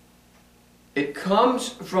 It comes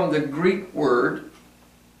from the Greek word,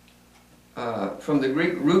 from the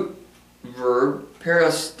Greek root verb,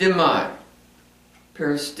 peristimai.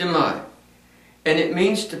 Peristimai. And it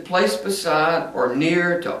means to place beside or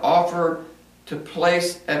near, to offer, to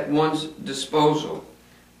place at one's disposal.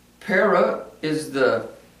 Para is the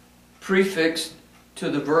prefix to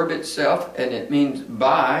the verb itself, and it means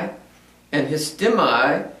by. And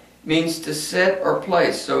histimai means to set or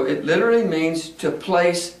place. So it literally means to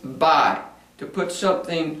place by, to put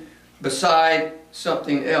something beside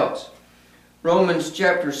something else. Romans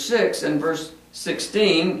chapter 6 and verse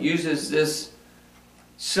 16 uses this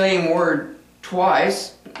same word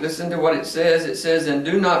twice. Listen to what it says. It says, and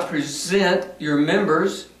do not present your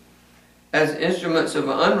members as instruments of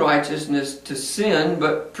unrighteousness to sin,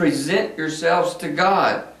 but present yourselves to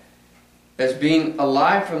God as being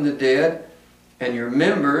alive from the dead, and your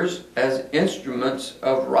members as instruments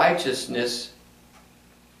of righteousness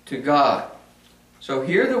to God. So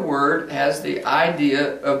here the word has the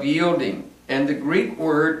idea of yielding. And the Greek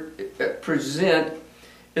word present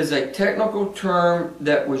is a technical term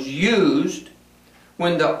that was used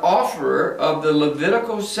when the offerer of the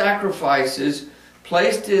Levitical sacrifices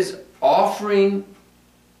placed his offering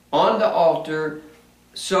on the altar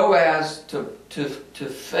so as to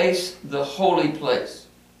face the holy place.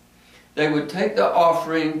 They would take the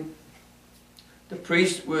offering, the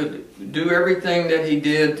priest would do everything that he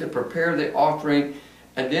did to prepare the offering,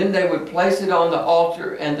 and then they would place it on the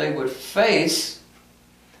altar and they would face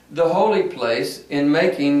the holy place in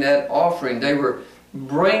making that offering. They were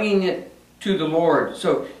bringing it to the Lord.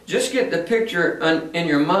 So just get the picture in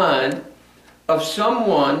your mind of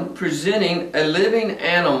someone presenting a living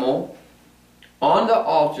animal on the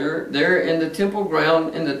altar there in the temple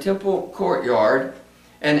ground, in the temple courtyard,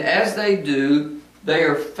 and as they do, they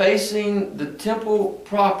are facing the temple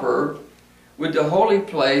proper with the holy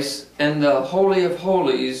place and the Holy of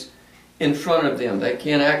Holies in front of them. They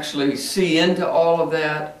can't actually see into all of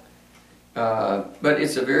that. but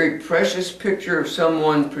it's a very precious picture of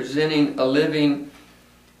someone presenting a living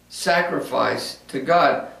sacrifice to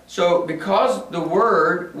God. So because the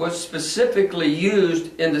word was specifically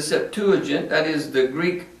used in the Septuagint, that is the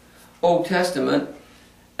Greek Old Testament,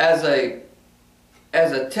 as a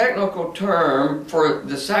technical term for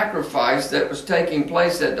the sacrifice that was taking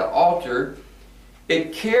place at the altar,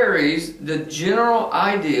 it carries the general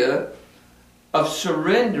idea of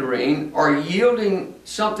surrendering or yielding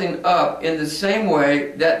something up in the same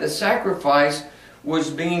way that the sacrifice was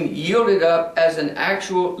being yielded up as an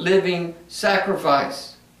actual living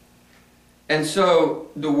sacrifice. And so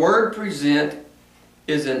the word present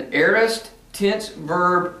is an aorist tense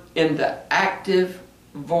verb in the active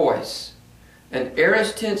voice. An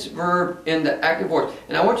aorist tense verb in the active voice.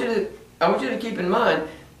 And I want you to keep in mind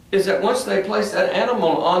is that once they placed that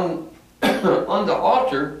animal on on the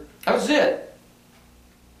altar, that was it.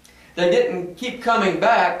 They didn't keep coming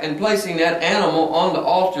back and placing that animal on the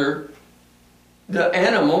altar. The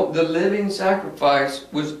animal, the living sacrifice,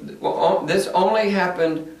 this only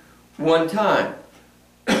happened one time.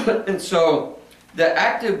 And so the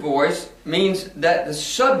active voice means that the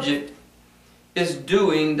subject is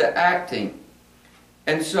doing the acting.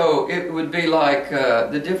 And so it would be like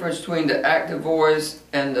the difference between the active voice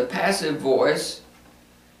and the passive voice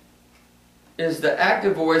is the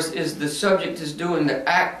active voice is the subject is doing the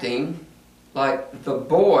acting, like the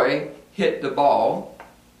boy hit the ball.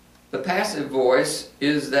 The passive voice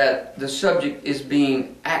is that the subject is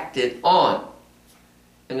being acted on.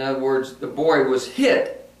 In other words, the boy was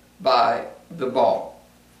hit by the ball.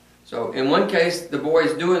 So in one case, the boy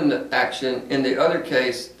is doing the action. In the other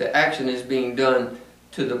case, the action is being done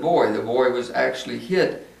to the boy. The boy was actually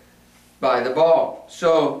hit by the ball.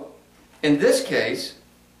 So in this case,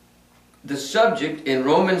 the subject in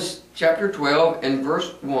Romans chapter 12 and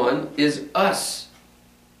verse 1 is us.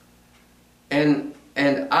 And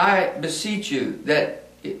I beseech you that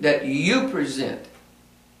you present.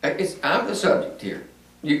 I'm the subject here.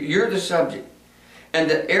 You're the subject. And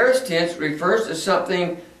the aorist tense refers to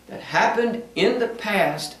something that happened in the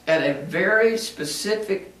past at a very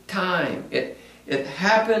specific time. It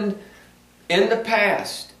happened in the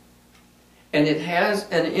past, and it has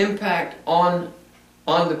an impact on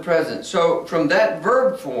the present. So from that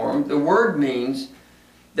verb form, the word means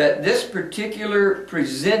that this particular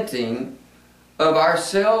presenting of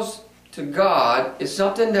ourselves to God is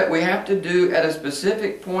something that we have to do at a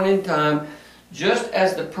specific point in time, just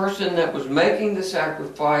as the person that was making the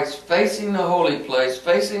sacrifice, facing the holy place,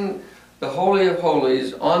 facing the Holy of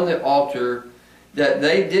Holies on the altar, that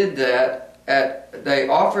they did that, they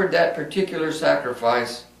offered that particular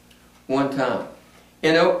sacrifice one time.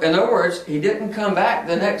 In other words, he didn't come back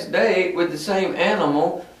the next day with the same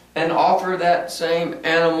animal and offer that same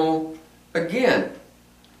animal again.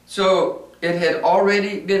 So it had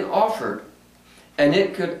already been offered, and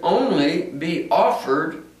it could only be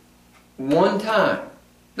offered one time.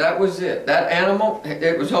 That was it. That animal,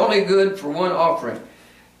 it was only good for one offering.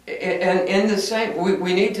 And in the same,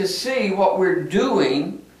 we need to see what we're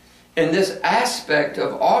doing in this aspect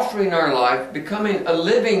of offering our life, becoming a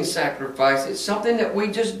living sacrifice. It's something that we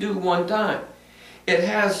just do one time. It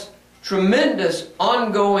has tremendous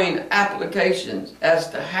ongoing applications as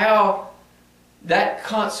to how that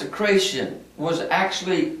consecration was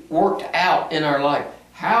actually worked out in our life.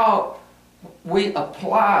 How we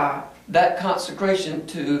apply that consecration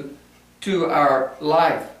to our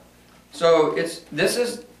life. So this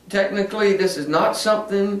is not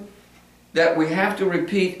something that we have to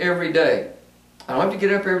repeat every day. I don't have to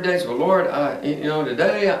get up every day and say, well, Lord,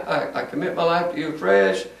 today I commit my life to you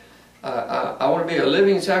afresh. I want to be a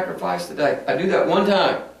living sacrifice today. I do that one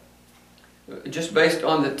time, just based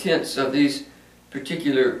on the tense of these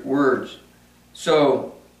particular words.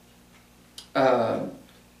 So,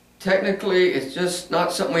 technically, it's just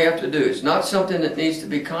not something we have to do. It's not something that needs to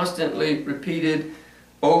be constantly repeated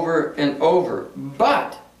over and over.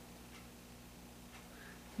 But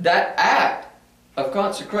that act of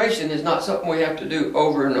consecration is not something we have to do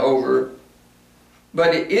over and over.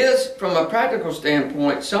 But it is, from a practical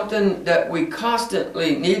standpoint, something that we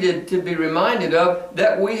constantly needed to be reminded of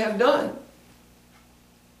that we have done.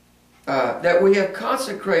 That we have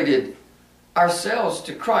consecrated ourselves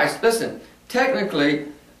to Christ. Listen, technically,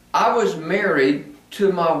 I was married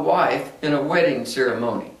to my wife in a wedding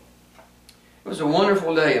ceremony. It was a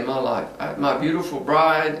wonderful day in my life. I had my beautiful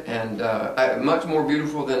bride, and much more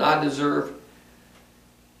beautiful than I deserved.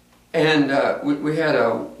 And we had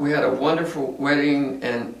a wonderful wedding,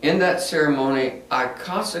 and in that ceremony, I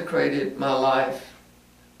consecrated my life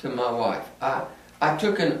to my wife. I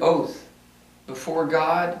took an oath before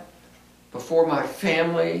God, before my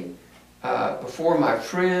family, before my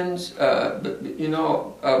friends,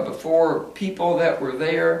 before people that were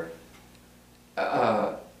there,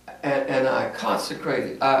 and I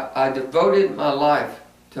consecrated. I devoted my life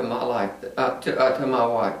to my life, to my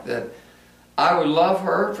wife. That I would love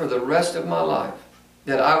her for the rest of my life.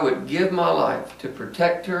 That I would give my life to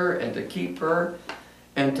protect her and to keep her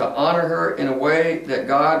and to honor her in a way that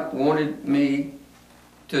God wanted me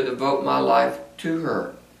to devote my life to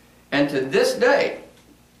her. And to this day,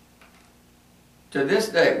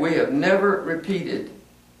 we have never repeated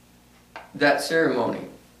that ceremony.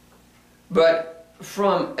 But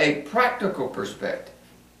from a practical perspective,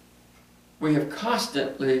 we have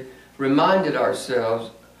constantly reminded ourselves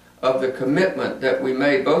of the commitment that we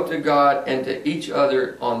made both to God and to each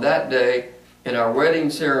other on that day in our wedding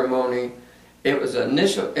ceremony. It was an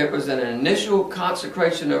initial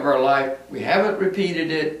consecration of our life. We haven't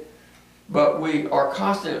repeated it, but we are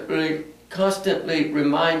constantly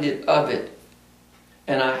reminded of it.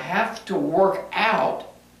 And I have to work out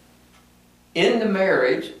in the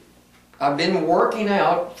marriage. I've been working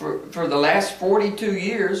out for the last 42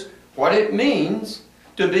 years what it means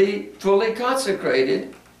to be fully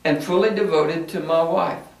consecrated and fully devoted to my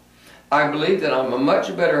wife. I believe that I'm a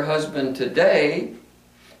much better husband today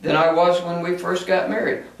than I was when we first got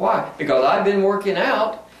married. Why? Because I've been working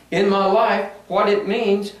out in my life what it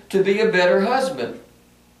means to be a better husband.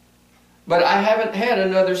 But I haven't had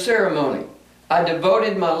another ceremony. I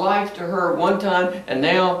devoted my life to her one time, and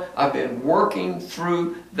now I've been working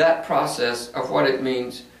through that process of what it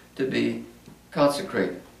means to be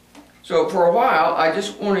consecrated. So for a while, I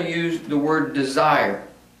just want to use the word desire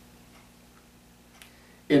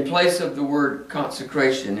in place of the word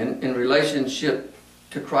consecration in relationship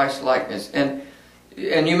to Christ-likeness. And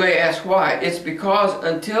you may ask why. It's because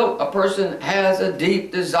until a person has a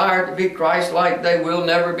deep desire to be Christ-like, they will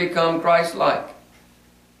never become Christ-like.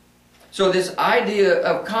 So this idea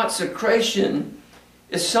of consecration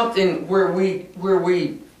is something where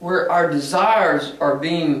our desires are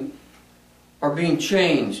being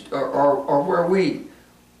changed, or where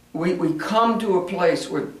we come to a place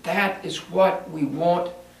where that is what we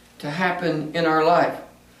want to happen in our life.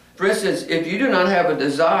 For instance, if you do not have a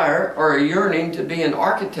desire or a yearning to be an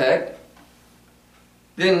architect,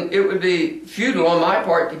 then it would be futile on my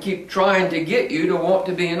part to keep trying to get you to want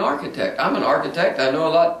to be an architect. I'm an architect. I know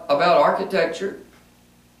a lot about architecture.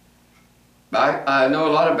 I know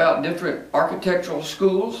a lot about different architectural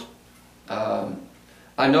schools.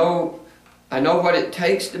 I know what it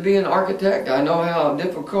takes to be an architect. I know how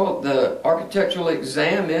difficult the architectural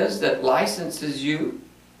exam is that licenses you.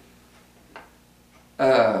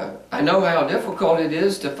 I know how difficult it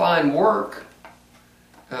is to find work.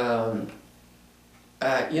 But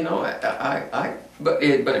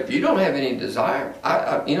if you don't have any desire,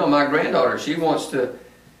 my granddaughter, she wants to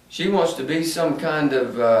be some kind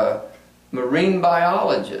of marine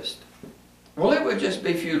biologist. Well, it would just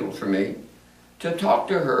be futile for me to talk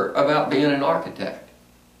to her about being an architect.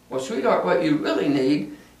 Well, sweetheart, what you really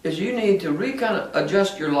need is you need to kind of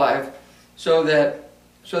adjust your life so that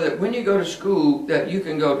when you go to school, that you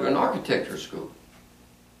can go to an architecture school.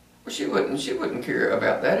 Well, she wouldn't care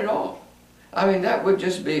about that at all. I mean, that would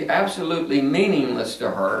just be absolutely meaningless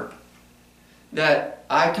to her that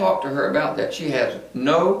I talk to her about that. She has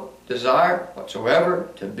no desire whatsoever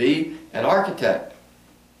to be an architect.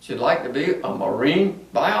 She'd like to be a marine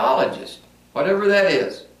biologist, whatever that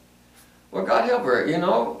is. Well, God help her.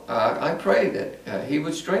 I pray that He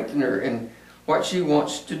would strengthen her in what she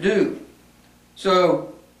wants to do.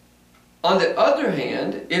 So, on the other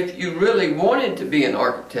hand, if you really wanted to be an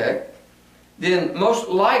architect, then most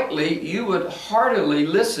likely you would heartily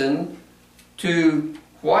listen to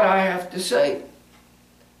what I have to say.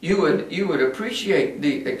 You would appreciate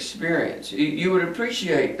the experience. You would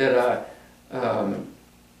appreciate that I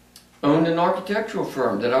owned an architectural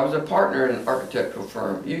firm, that I was a partner in an architectural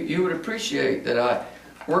firm. You would appreciate that I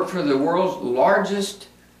worked for the world's largest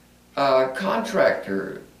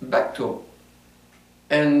contractor, Bechtel,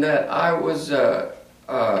 and that I was the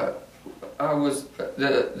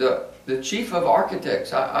chief of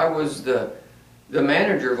architects. I was the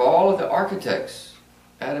manager of all of the architects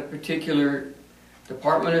at a particular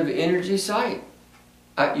Department of Energy site.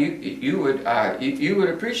 You would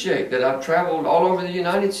appreciate that I've traveled all over the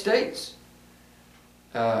United States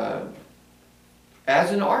as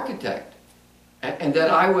an architect, and that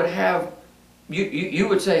I would have. You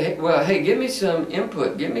would say, well, hey, give me some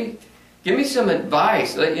input, give me some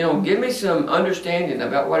advice, give me some understanding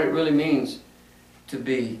about what it really means to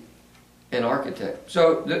be an architect.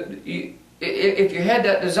 So if you had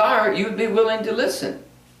that desire, you would be willing to listen.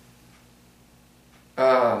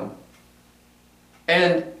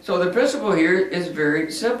 And so So the principle here is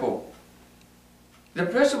very simple. The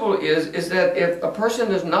principle is that if a person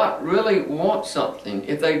does not really want something,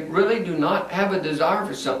 if they really do not have a desire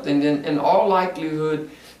for something, then in all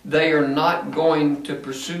likelihood they are not going to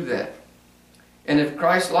pursue that. And if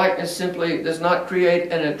Christ-likeness simply does not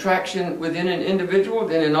create an attraction within an individual,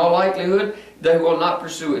 then in all likelihood they will not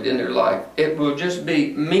pursue it in their life. It will just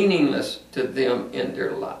be meaningless to them in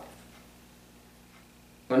their life.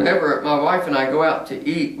 Whenever my wife and I go out to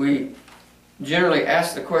eat, we generally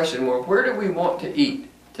ask the question, well, where do we want to eat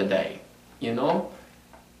today? You know,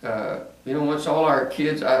 once all our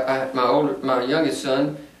kids, my youngest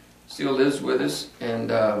son still lives with us, and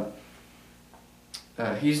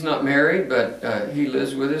he's not married, but he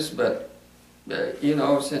lives with us. But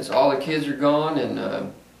since all the kids are gone,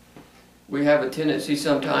 and we have a tendency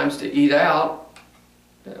sometimes to eat out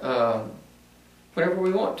whenever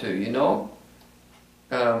we want to,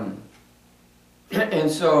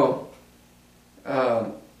 and so.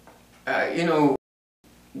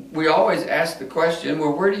 We always ask the question,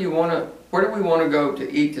 well, where do we want to go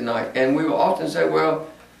to eat tonight? And we will often say, well,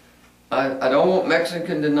 I don't want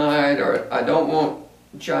Mexican tonight, or I don't want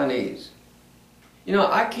Chinese.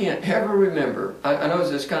 I can't ever remember, I know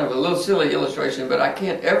this is kind of a little silly illustration, but I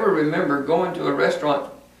can't ever remember going to a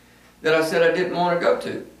restaurant that I said I didn't want to go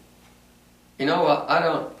to. I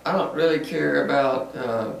don't really care about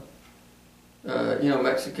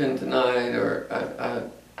Mexican tonight, or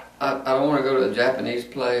I don't want to go to a Japanese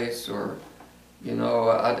place, or I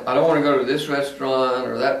don't want to go to this restaurant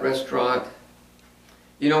or that restaurant.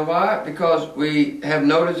 You know why? Because we have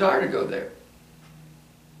no desire to go there.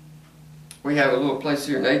 We have a little place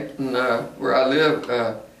here in Aiton, where I live.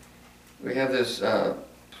 We have this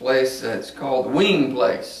place that's called the Wing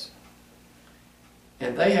Place,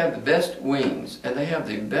 and they have the best wings, and they have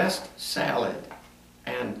the best salad,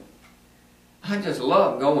 and I just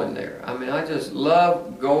love going there. I just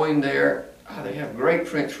love going there. They have great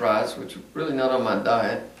French fries, which are really not on my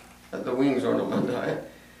diet. The wings aren't on my diet.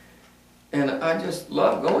 And I just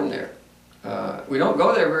love going there. We don't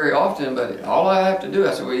go there very often, but all I have to do,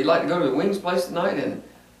 I said, well, you'd like to go to the Wings place tonight? And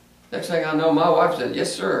next thing I know, my wife said,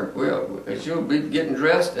 yes, sir. She'll be getting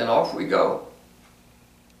dressed, and off we go.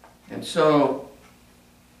 And so,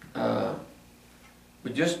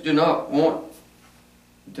 we just do not want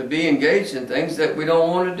to be engaged in things that we don't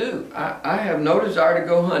want to do. I have no desire to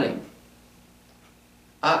go hunting.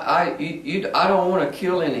 I don't want to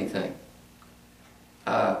kill anything.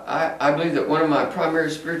 I believe that one of my primary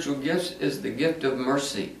spiritual gifts is the gift of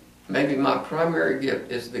mercy. Maybe my primary gift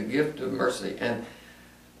is the gift of mercy. And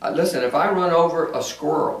listen, if I run over a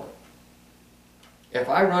squirrel,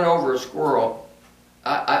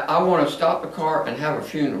 I want to stop the car and have a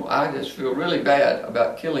funeral. I just feel really bad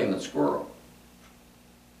about killing the squirrel.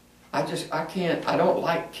 I don't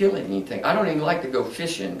like killing anything. I don't even like to go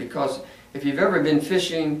fishing, because if you've ever been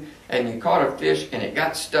fishing and you caught a fish and it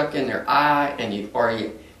got stuck in their eye, and the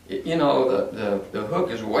hook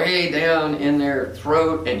is way down in their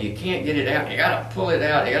throat and you can't get it out, you got to pull it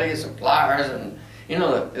out, you got to get some pliers, and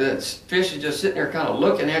the fish is just sitting there kind of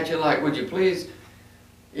looking at you like, would you please,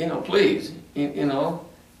 please, it's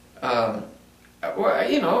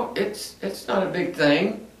not a big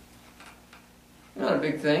thing. Not a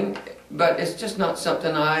big thing, but it's just not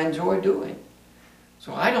something I enjoy doing.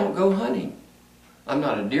 So I don't go hunting. I'm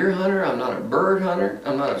not a deer hunter, I'm not a bird hunter,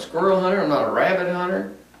 I'm not a squirrel hunter, I'm not a rabbit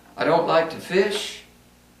hunter. I don't like to fish.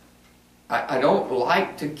 I don't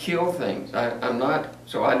like to kill things.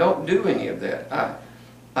 So I don't do any of that.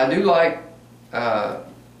 I do like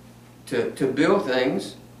to build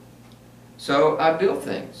things, so I build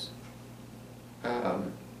things.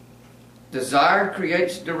 Desire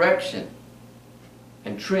creates direction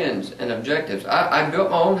and trends and objectives. I built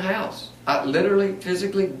my own house. I literally,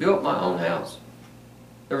 physically built my own house.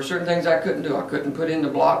 There were certain things I couldn't do. I couldn't put in the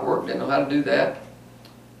block work, didn't know how to do that.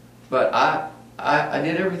 But I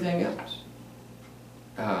did everything else.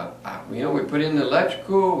 We put in the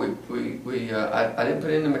electrical, I didn't put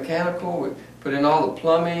in the mechanical, we put in all the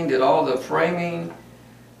plumbing, did all the framing,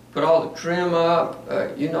 put all the trim up,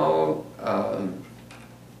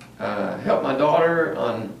 helped my daughter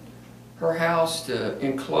on her house to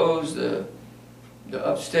enclose the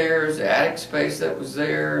upstairs, the attic space that was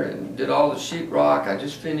there, and did all the sheetrock. I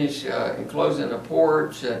just finished enclosing the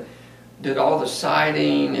porch, did all the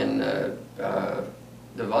siding and the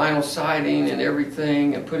vinyl siding and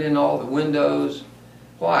everything, and put in all the windows.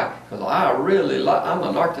 Why? Because I'm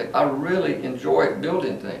an architect. I really enjoy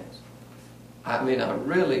building things. I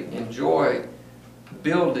really enjoy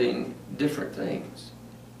building different things.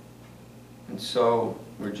 And so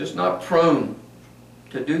we're just not prone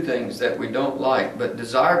to do things that we don't like. But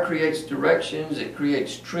desire creates directions, it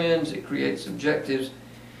creates trends, it creates objectives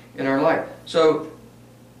in our life. So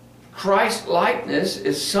Christ-likeness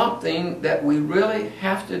is something that we really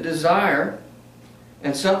have to desire,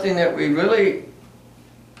 and something that we really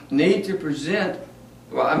need to present,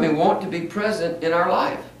 want to be present in our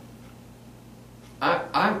life.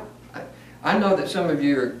 I know that some of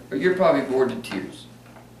you you're probably bored to tears.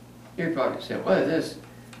 You're probably saying, well,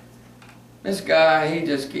 this guy, he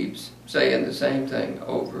just keeps saying the same thing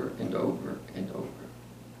over and over and over.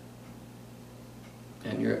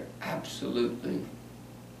 And you're absolutely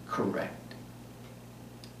correct.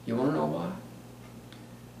 You want to know why?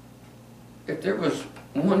 If there was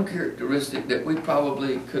one characteristic that we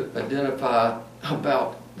probably could identify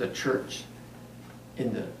about the church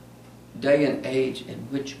in the day and age in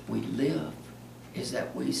which we live, is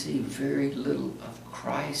that we see very little of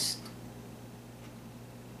Christ.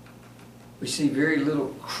 We see very little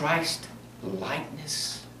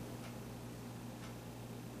Christ-likeness.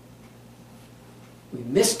 We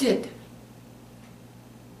missed it.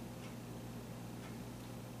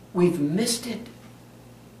 We've missed it.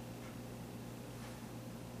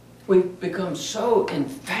 We've become so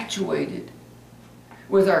infatuated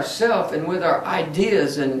with ourselves and with our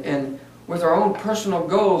ideas and with our own personal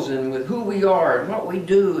goals and with who we are and what we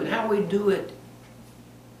do and how we do it,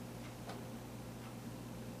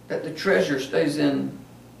 that the treasure stays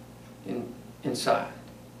inside.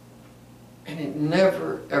 And it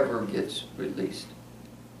never, ever gets released.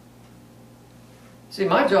 See,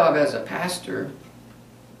 my job as a pastor,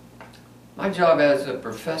 my job as a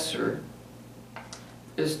professor,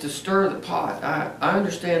 is to stir the pot. I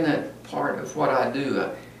understand that part of what I do.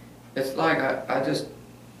 It's like I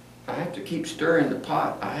have to keep stirring the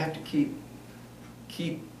pot. I have to keep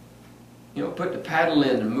put the paddle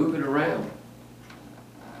in and move it around.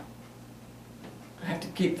 I have to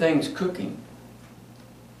keep things cooking.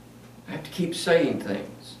 I have to keep saying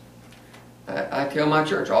things. I tell my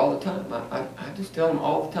church all the time. I just tell them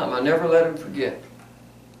all the time. I never let them forget.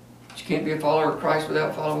 But you can't be a follower of Christ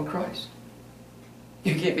without following Christ.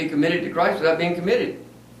 You can't be committed to Christ without being committed.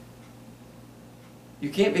 You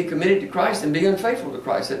can't be committed to Christ and be unfaithful to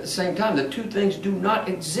Christ at the same time. The two things do not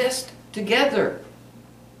exist together.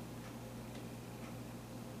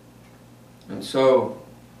 And so,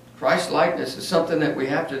 Christ-likeness is something that we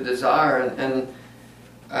have to desire, and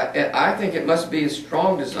I think it must be a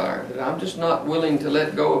strong desire that I'm just not willing to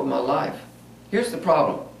let go of my life. Here's the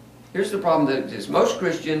problem. Here's the problem that exists. Most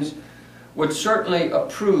Christians would certainly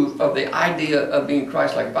approve of the idea of being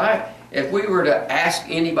Christ-like. If we were to ask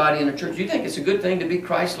anybody in the church, do you think it's a good thing to be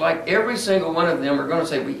Christ-like? Every single one of them are going to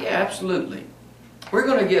say, well, yeah, absolutely. We're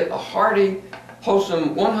going to get a hearty,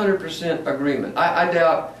 wholesome, 100% agreement. I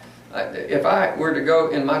doubt, if I were to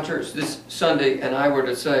go in my church this Sunday and I were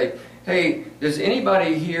to say, hey, does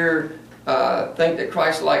anybody here think that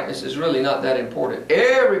Christ-likeness is really not that important?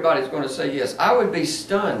 Everybody's going to say yes. I would be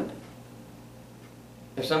stunned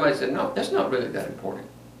if somebody said, no, that's not really that important.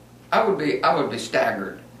 I would be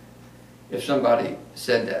staggered if somebody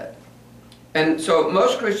said that. And so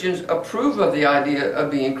most Christians approve of the idea of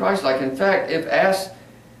being Christ-like. In fact, if asked,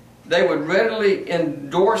 they would readily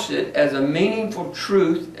endorse it as a meaningful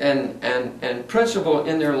truth and principle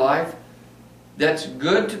in their life that's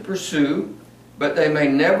good to pursue, but they may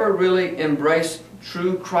never really embrace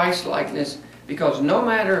true Christ-likeness, because no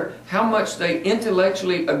matter how much they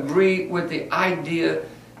intellectually agree with the idea,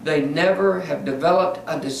 they never have developed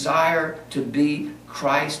a desire to be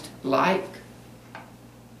Christ-like.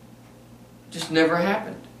 Just never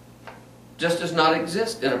happened. Just does not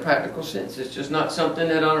exist in a practical sense. It's just not something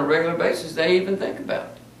that on a regular basis they even think about.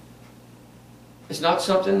 It's not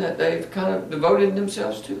something that they've kind of devoted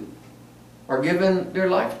themselves to or given their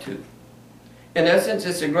life to. In essence,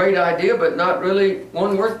 it's a great idea, but not really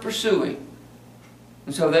one worth pursuing.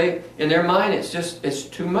 And so in their mind, it's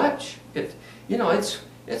too much. It's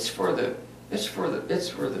for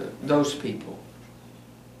those people,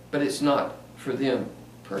 but it's not for them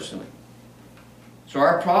personally. So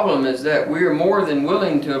our problem is that we are more than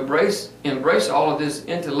willing to embrace all of this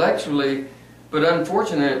intellectually, but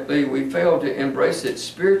unfortunately we fail to embrace it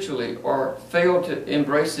spiritually or fail to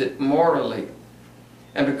embrace it morally.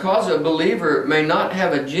 And because a believer may not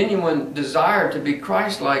have a genuine desire to be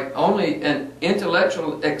Christ-like, only an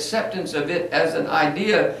intellectual acceptance of it as an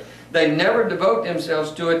idea, they never devote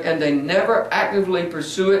themselves to it, and they never actively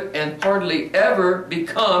pursue it, and hardly ever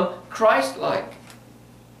become Christ-like.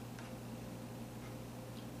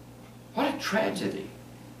 What a tragedy.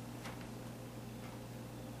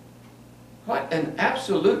 What an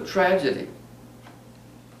absolute tragedy.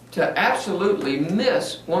 to absolutely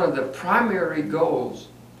miss one of the primary goals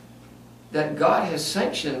that God has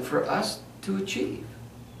sanctioned for us to achieve.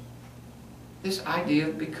 This idea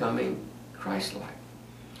of becoming Christ-like.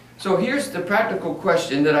 So here's the practical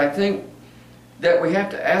question that I think that we have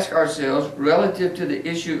to ask ourselves relative to the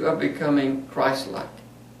issue of becoming Christ-like.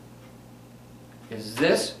 Is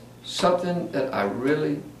this something that I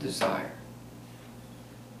really desire?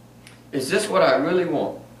 Is this what I really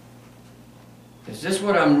want? Is this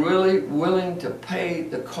what I'm really willing to pay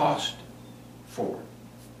the cost for,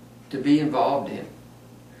 to be involved in?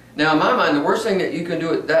 Now, in my mind, the worst thing that you can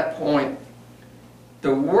do at that point,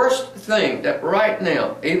 the worst thing that right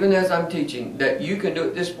now, even as I'm teaching, that you can do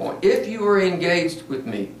at this point, if you are engaged with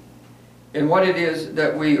me in what it is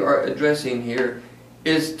that we are addressing here,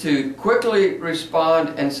 is to quickly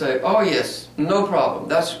respond and say, oh yes, no problem,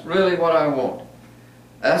 that's really what I want.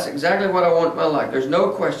 That's exactly what I want in my life. There's no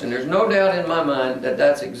question, there's no doubt in my mind that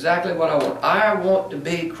that's exactly what I want. I want to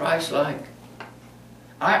be Christ-like.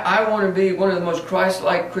 I want to be one of the most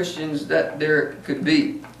Christ-like Christians that there could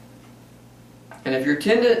be. And if your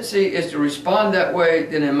tendency is to respond that way,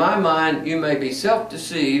 then in my mind you may be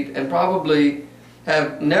self-deceived and probably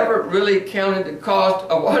have never really counted the cost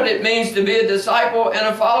of what it means to be a disciple and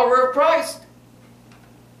a follower of Christ.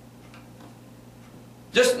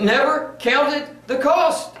 Just never counted the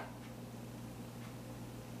cost.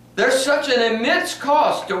 There's such an immense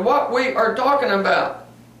cost to what we are talking about.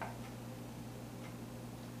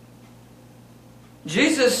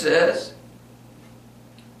 Jesus says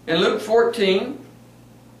in Luke 14,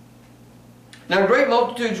 now great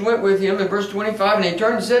multitudes went with him, in verse 25, and he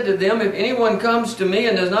turned and said to them, if anyone comes to me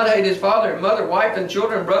and does not hate his father and mother, wife and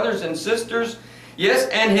children, brothers and sisters, yes,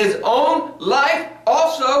 and his own life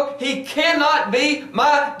also, he cannot be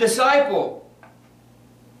my disciple.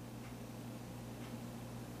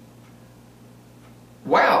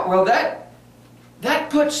 Wow, well that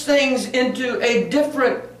puts things into a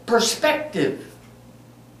different perspective.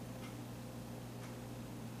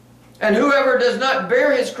 And whoever does not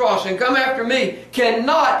bear his cross and come after me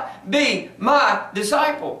cannot be my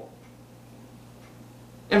disciple.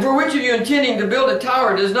 And for which of you intending to build a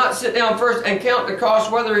tower does not sit down first and count the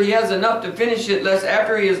cost, whether he has enough to finish it, lest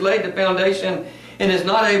after he has laid the foundation and is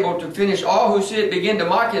not able to finish, all who see it begin to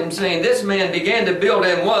mock him, saying, this man began to build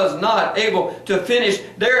and was not able to finish.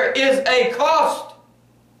 There is a cost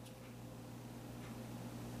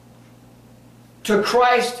to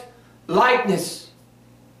Christ likeness.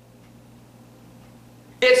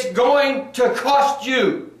 It's going to cost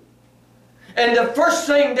you. And the first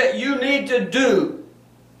thing that you need to do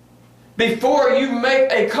before you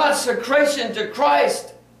make a consecration to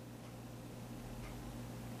Christ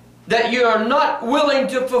that you are not willing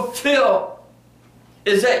to fulfill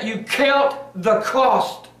is that you count the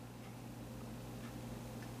cost.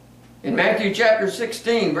 In Matthew chapter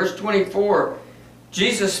 16, verse 24,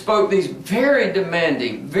 Jesus spoke these very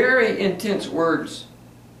demanding, very intense words.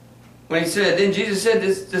 When he said, then Jesus said to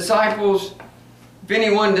his disciples, if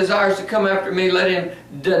anyone desires to come after me, let him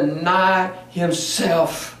deny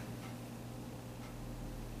himself.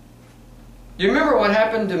 Do you remember what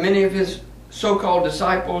happened to many of his so-called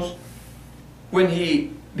disciples when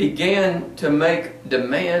he began to make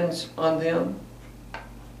demands on them?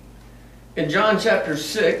 In John chapter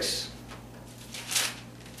 6,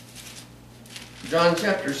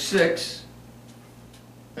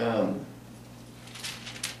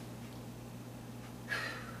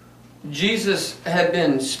 Jesus had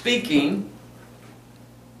been speaking,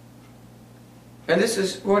 and this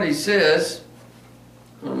is what he says.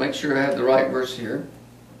 I want to make sure I have the right verse here.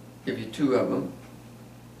 Give you two of them.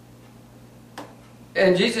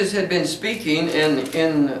 And Jesus had been speaking in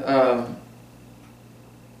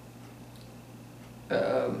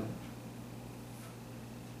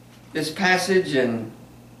this passage, and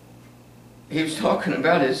he was talking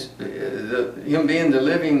about him being the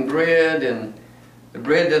living bread, and the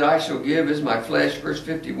bread that I shall give is my flesh, verse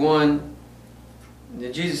 51.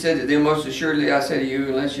 And Jesus said to them, most assuredly I say to you,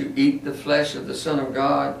 unless you eat the flesh of the Son of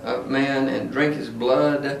God, of man, and drink his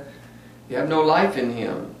blood, you have no life in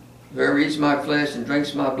him. Whoever eats my flesh and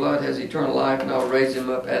drinks my blood has eternal life, and I will raise him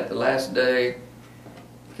up at the last day.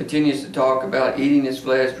 He continues to talk about eating his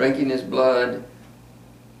flesh, drinking his blood.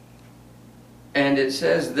 And it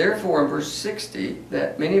says, therefore, in verse 60,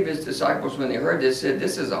 that many of his disciples, when they heard this, said,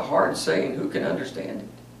 this is a hard saying, who can understand it?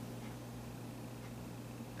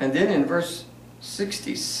 And then in verse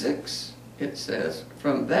 66, it says,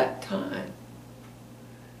 from that time,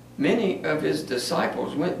 many of his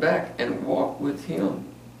disciples went back and walked with him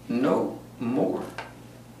no more.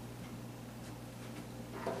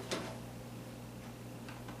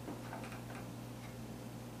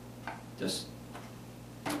 Just,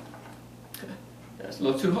 that's a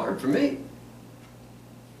little too hard for me.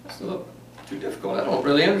 That's a little too difficult. I don't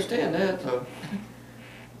really understand that. So,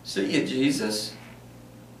 see you, Jesus.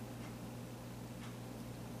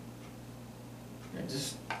 And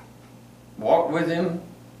just walk with Him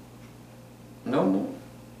no more.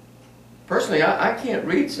 Personally, I can't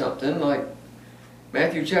read something like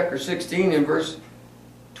Matthew chapter 16 and verse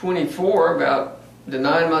 24 about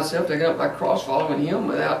denying myself, taking up my cross, following Him,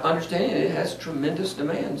 without understanding it has tremendous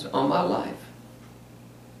demands on my life.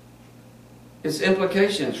 Its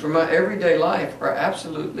implications for my everyday life are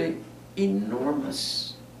absolutely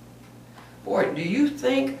enormous. Boy, do you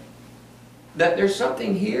think that there's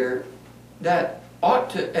something here that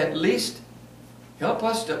ought to at least help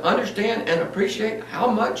us to understand and appreciate how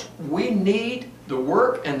much we need the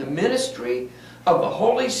work and the ministry of the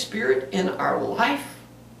Holy Spirit in our life?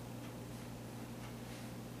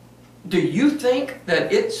 Do you think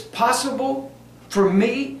that it's possible for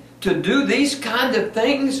me to do these kind of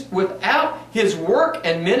things without His work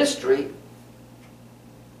and ministry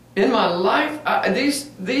in my life?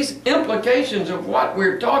 These implications of what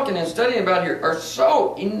we're talking and studying about here are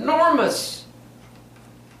so enormous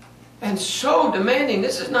and so demanding.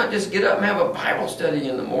 This is not just get up and have a Bible study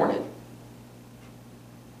in the morning.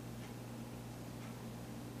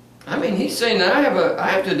 I mean, He's saying that I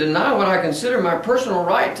have to deny what I consider my personal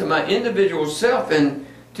right to my individual self and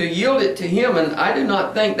to yield it to Him. And I do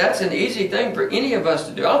not think that's an easy thing for any of us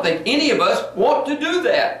to do. I don't think any of us want to do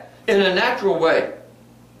that in a natural way.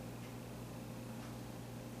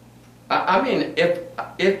 I mean,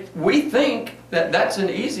 if we think that that's an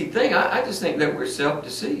easy thing, I just think that we're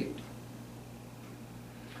self-deceived.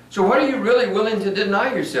 So what are you really willing to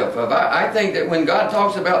deny yourself of? I think that when God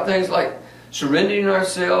talks about things like surrendering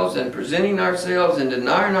ourselves and presenting ourselves and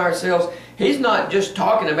denying ourselves, He's not just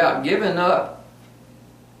talking about giving up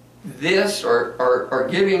this or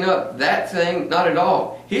giving up that thing. Not at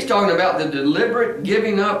all. He's talking about the deliberate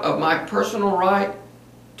giving up of my personal right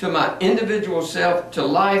to my individual self, to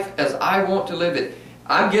life as I want to live it.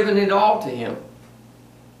 I'm giving it all to Him.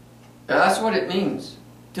 Now, that's what it means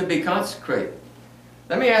to be consecrated.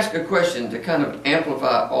 Let me ask a question to kind of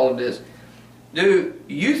amplify all of this. Do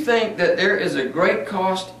you think that there is a great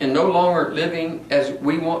cost in no longer living as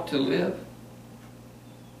we want to live?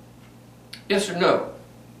 Yes or no?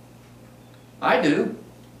 I do.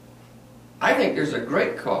 I think there's a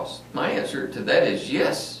great cost. My answer to that is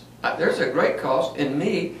yes. There's a great cost in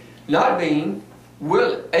me not being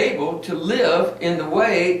able to live in the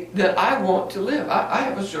way that I want to live. I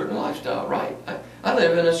have a certain lifestyle, right? I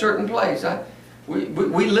live in a certain place. We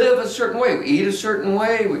live a certain way. We eat a certain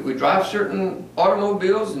way. We drive certain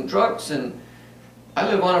automobiles and trucks. And I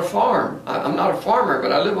live on a farm. I'm not a farmer,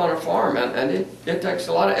 but I live on a farm. And it takes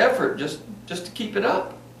a lot of effort just to keep it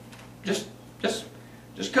up. Just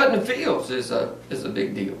cutting the fields is a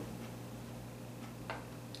big deal.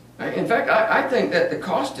 In fact, I think that the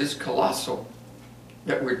cost is colossal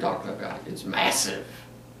that we're talking about. It's massive.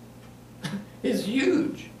 It's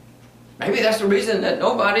huge. Maybe that's the reason that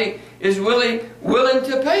nobody is willing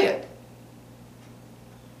to pay it.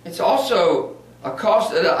 It's also a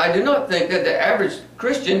cost that I do not think that the average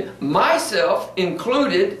Christian, myself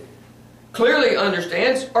included, clearly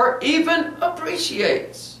understands or even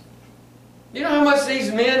appreciates. You know how much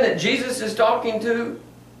these men that Jesus is talking to,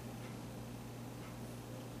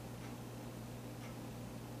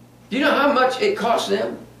 do you know how much it costs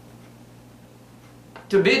them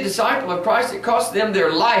to be a disciple of Christ? It costs them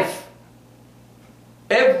their life.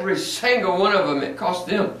 Every single one of them, it costs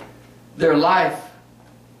them their life.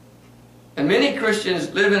 And many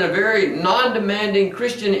Christians live in a very non-demanding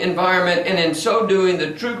Christian environment, and in so doing,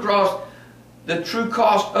 the true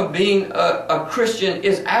cost of being a Christian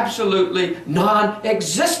is absolutely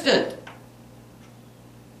non-existent.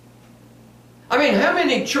 I mean, how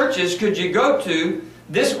many churches could you go to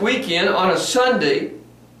this weekend on a Sunday?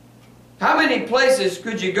 How many places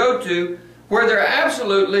could you go to where there are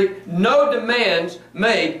absolutely no demands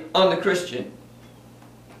made on the Christian?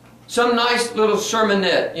 Some nice little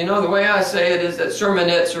sermonette. You know, the way I say it is that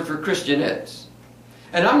sermonettes are for Christianettes.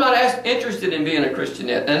 And I'm not interested in being a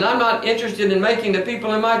Christianette. And I'm not interested in making the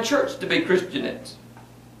people in my church to be Christianettes.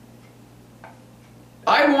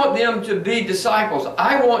 I want them to be disciples.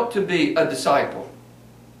 I want to be a disciple.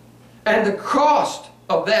 And the cost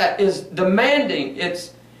of that is demanding.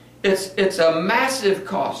 It's a massive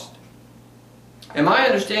cost. In my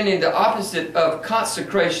understanding, the opposite of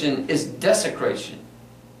consecration is desecration.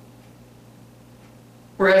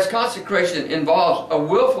 Whereas consecration involves a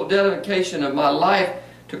willful dedication of my life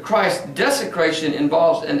to Christ, desecration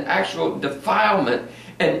involves an actual defilement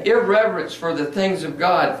and irreverence for the things of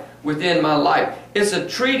God, within my life. It's a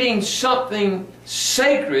treating something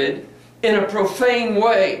sacred in a profane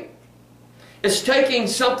way. It's taking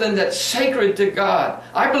something that's sacred to God.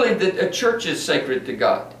 I believe that a church is sacred to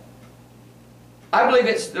God. I believe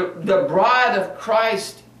it's the bride of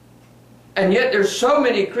Christ. And yet there's so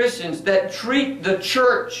many Christians that treat the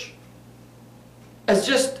church as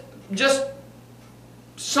just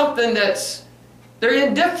something that's, they're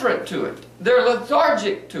indifferent to it. They're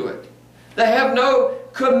lethargic to it. They have no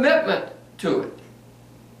commitment to it.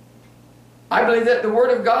 I believe that the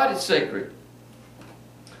Word of God is sacred.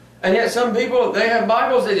 And yet some people, they have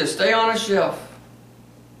Bibles, they just stay on a shelf.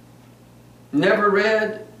 Never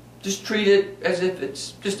read, just treat it as if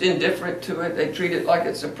it's just indifferent to it. They treat it like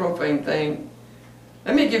it's a profane thing.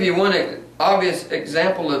 Let me give you one obvious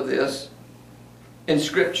example of this in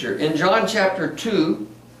Scripture. In John chapter 2,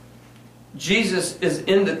 Jesus is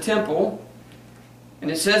in the temple,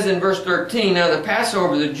 and it says in verse 13, "Now the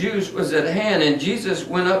Passover of the Jews was at hand, and Jesus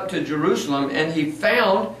went up to Jerusalem, and he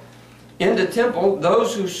found in the temple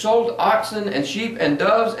those who sold oxen and sheep and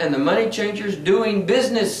doves and the money changers doing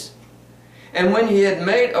business. And when he had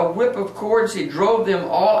made a whip of cords, he drove them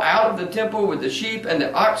all out of the temple with the sheep and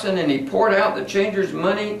the oxen, and he poured out the changers'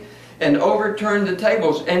 money and overturned the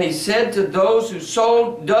tables. And he said to those who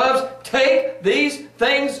sold doves, 'Take these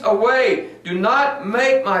things away. Do not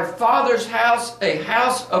make my Father's house a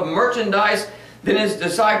house of merchandise.' Then his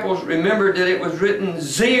disciples remembered that it was written,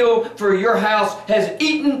 'Zeal for your house has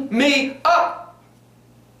eaten me up.'"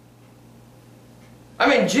 I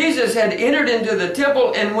mean, Jesus had entered into the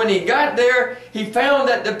temple, and when he got there, he found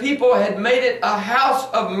that the people had made it a house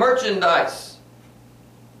of merchandise.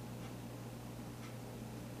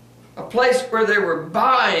 A place where they were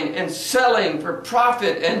buying and selling for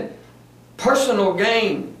profit and personal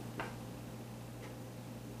gain.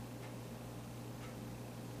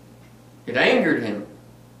 It angered him.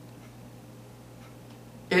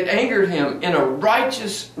 It angered him in a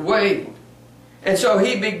righteous way. And so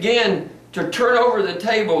he began to turn over the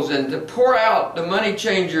tables and to pour out the money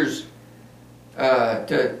changers,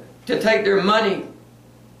 to take their money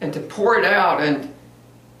and to pour it out and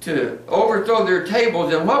to overthrow their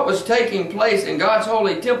tables. And what was taking place in God's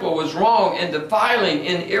holy temple was wrong and defiling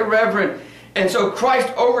and irreverent. And so Christ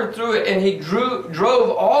overthrew it, and he drove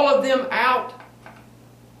all of them out.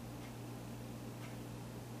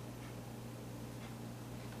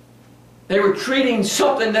 They were treating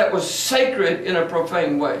something that was sacred in a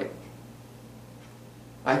profane way.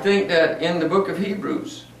 I think that in the book of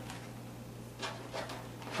Hebrews,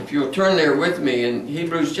 if you'll turn there with me in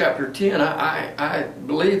Hebrews chapter 10, I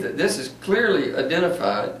believe that this is clearly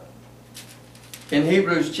identified. In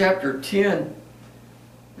Hebrews chapter 10,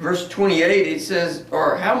 verse 28, it says,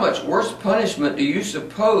 "Or how much worse punishment do you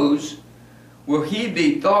suppose will he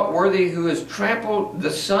be thought worthy who has trampled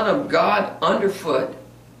the Son of God underfoot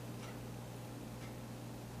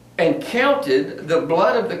and counted the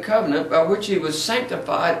blood of the covenant by which he was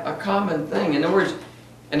sanctified a common thing?" In other words,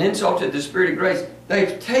 an insult to the Spirit of grace.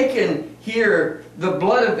 They've taken here the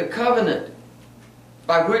blood of the covenant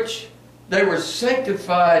by which they were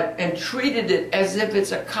sanctified and treated it as if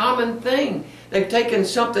it's a common thing. They've taken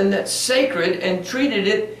something that's sacred and treated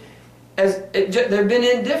it as, they've been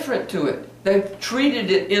indifferent to it. They've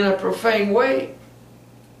treated it in a profane way.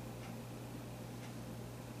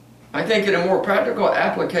 I think in a more practical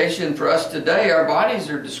application for us today, our bodies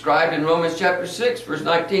are described in Romans chapter 6, verse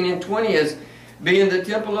 19 and 20 as being the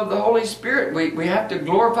temple of the Holy Spirit. We have to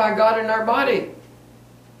glorify God in our body.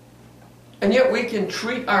 And yet we can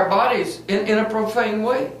treat our bodies in a profane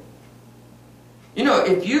way. You know,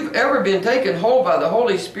 if you've ever been taken hold by the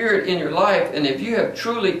Holy Spirit in your life, and if you have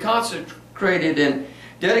truly consecrated and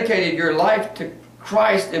dedicated your life to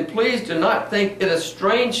Christ, and please do not think it a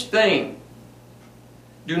strange thing.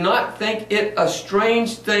 Do not think it a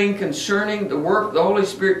strange thing concerning the work of the Holy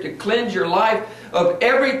Spirit to cleanse your life of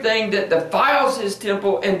everything that defiles His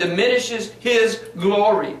temple and diminishes His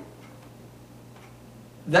glory.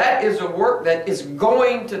 That is a work that is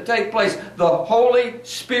going to take place. The Holy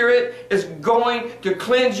Spirit is going to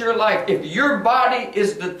cleanse your life. If your body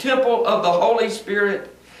is the temple of the Holy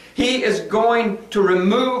Spirit, He is going to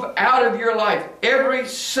remove out of your life every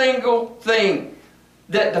single thing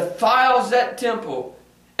that defiles that temple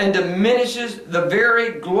and diminishes the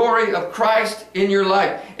very glory of Christ in your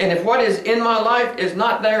life. And if what is in my life is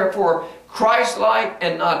not therefore Christ-like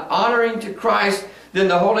and not honoring to Christ, then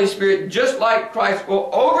the Holy Spirit, just like Christ, will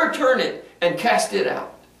overturn it and cast it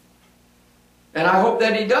out. And I hope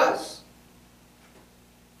that He does.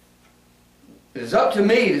 It is up to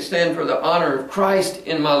me to stand for the honor of Christ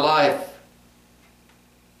in my life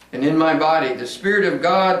and in my body. The Spirit of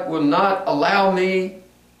God will not allow me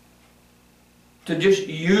to just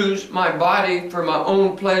use my body for my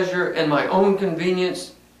own pleasure and my own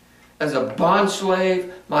convenience. As a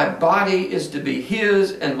bondslave, my body is to be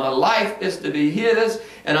His and my life is to be His,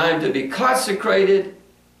 and I am to be consecrated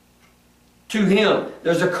to Him.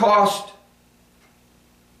 There's a cost.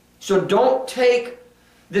 So don't take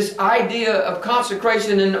this idea of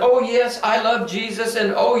consecration and, oh yes, I love Jesus,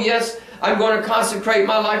 and oh yes, I'm going to consecrate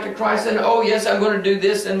my life to Christ, and oh yes, I'm going to do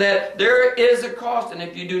this and that. There is a cost, and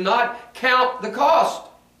if you do not count the cost,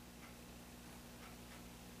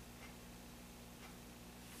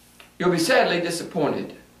 you'll be sadly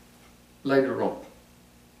disappointed later on.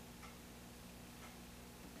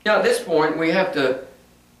 Now at this point, we have to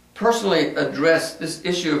personally address this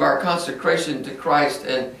issue of our consecration to Christ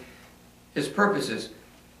and His purposes.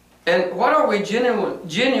 And what are we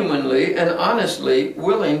genuinely and honestly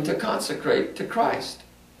willing to consecrate to Christ?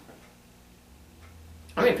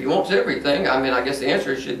 I mean, if He wants everything, I guess the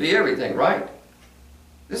answer should be everything, right?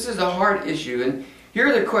 This is a hard issue, and here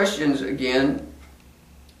are the questions again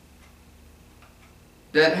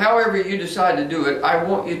that however you decide to do it, I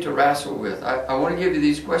want you to wrestle with. I want to give you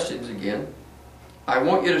these questions again. I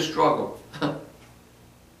want you to struggle.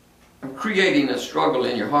 I'm creating a struggle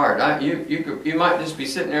in your heart. You might just be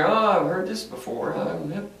sitting there, oh, I've heard this before.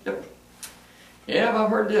 Yep. Yeah, I've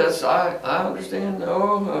heard this. I understand.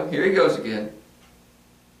 Oh, here he goes again.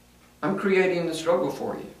 I'm creating the struggle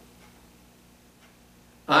for you.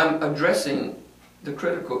 I'm addressing the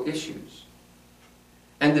critical issues.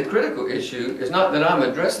 And the critical issue is not that I'm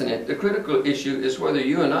addressing it. The critical issue is whether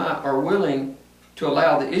you and I are willing to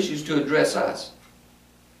allow the issues to address us.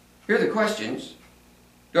 Here are the questions.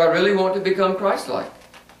 Do I really want to become Christ-like?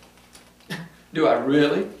 Do I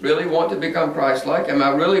really want to become Christ-like? Am I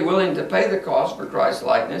really willing to pay the cost for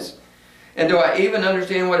Christ-likeness? And do I even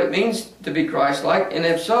understand what it means to be Christ-like? And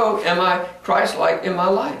if so, am I Christ-like in my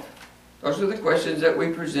life? Those are the questions that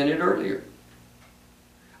we presented earlier.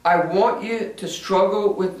 I want you to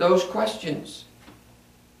struggle with those questions.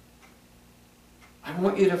 I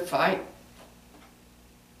want you to fight.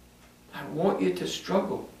 I want you to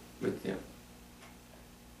struggle with them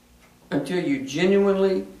until you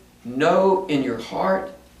genuinely know in your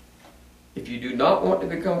heart if you do not want to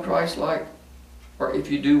become Christ-like or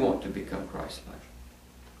if you do want to become Christ-like.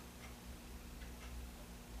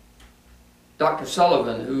 Dr.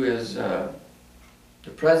 Sullivan, who is the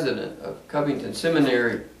president of Covington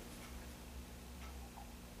Seminary,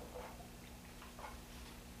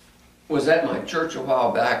 was at my church a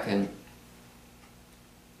while back, and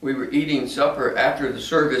we were eating supper after the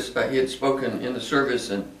service. He had spoken in the service,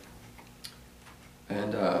 and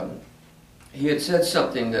he had said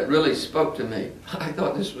something that really spoke to me. I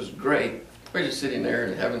thought this was great. We're just sitting there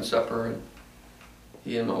and having supper, and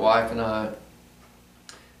he and my wife and I.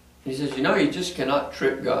 He says, you know, you just cannot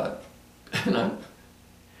trick God. And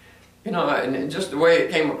and just the way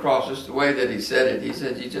it came across, just the way that he said it, he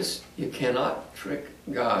said, you cannot trick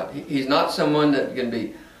God. He's not someone that can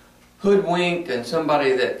be hoodwinked and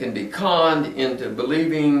somebody that can be conned into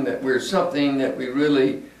believing that we're something that we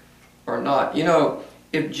really are not. You know,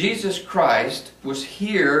 if Jesus Christ was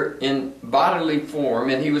here in bodily form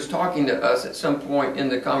and He was talking to us at some point in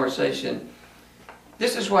the conversation,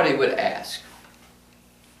 this is what He would ask.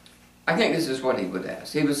 I think this is what He would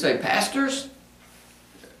ask. He would say, pastors,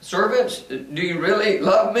 servants, do you really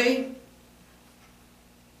love me?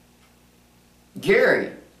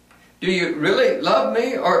 Gary, do you really love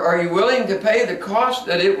me? Or are you willing to pay the cost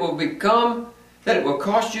that it will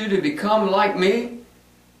cost you to become like me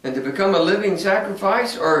and to become a living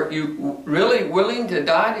sacrifice? Or are you really willing to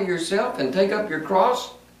die to yourself and take up your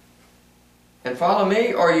cross and follow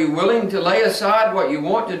me? Or are you willing to lay aside what you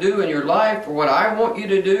want to do in your life for what I want you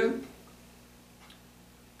to do?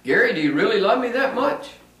 Gary, do you really love me that much?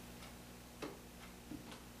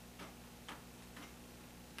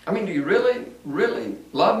 I mean, do you really, really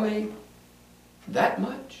love me that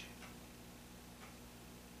much?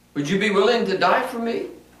 Would you be willing to die for me?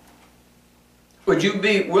 Would you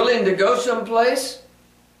be willing to go someplace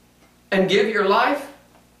and give your life,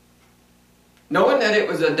 knowing that it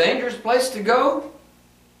was a dangerous place to go?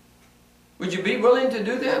 Would you be willing to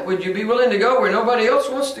do that? Would you be willing to go where nobody else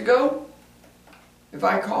wants to go? If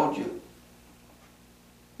I called you,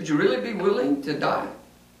 would you really be willing to die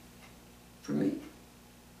for me?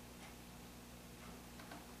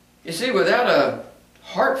 You see, without a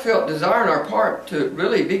heartfelt desire in our part to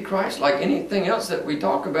really be Christ-like, anything else that we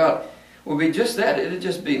talk about will be just that. It'll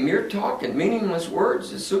just be mere talk and meaningless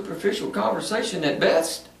words, a superficial conversation at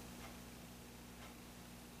best.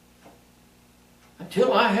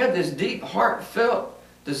 Until I had this deep, heartfelt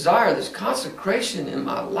desire, this consecration in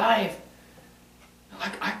my life,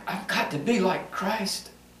 I've got to be like Christ.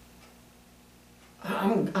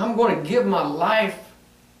 I'm going to give my life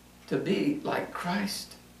to be like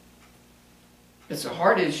Christ. It's a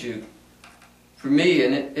hard issue for me,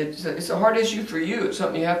 and it's a hard issue for you. It's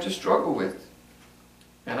something you have to struggle with.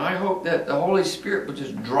 And I hope that the Holy Spirit will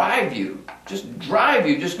just drive you, just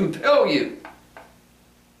compel you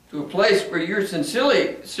to a place where you're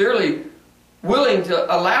sincerely willing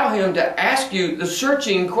to allow Him to ask you the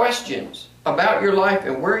searching questions about your life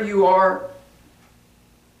and where you are,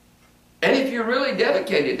 and if you're really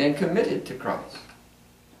dedicated and committed to Christ.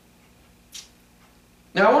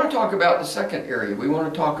 Now I want to talk about the second area. We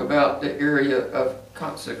want to talk about the area of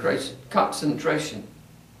concentration.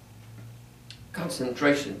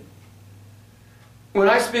 When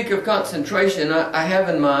I speak of concentration, I have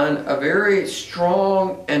in mind a very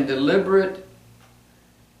strong and deliberate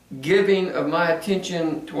giving of my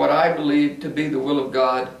attention to what I believe to be the will of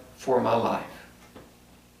God for my life.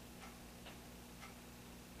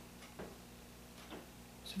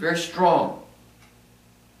 It's very strong,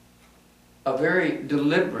 a very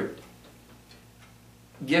deliberate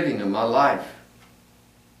giving of my life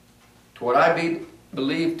to what I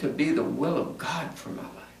believe to be the will of God for my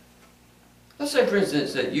life. Let's say, for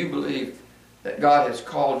instance, that you believe that God has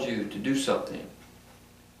called you to do something.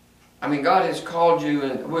 I mean, God has called you,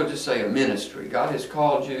 and we'll just say a ministry. God has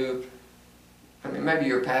called you, I mean, maybe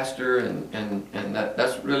you're a pastor, and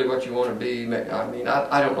that's really what you want to be. I mean,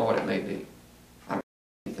 I don't know what it may be. I mean,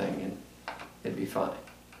 anything, and it'd be fine.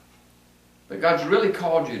 But God's really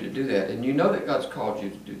called you to do that, and you know that God's called you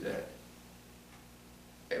to do that.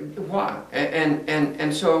 Why?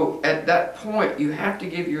 And so at that point, you have to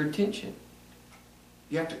give your attention.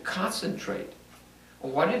 You have to concentrate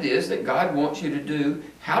on what it is that God wants you to do.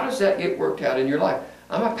 How does that get worked out in your life?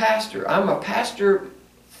 I'm a pastor. I'm a pastor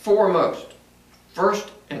foremost.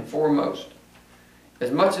 First and foremost.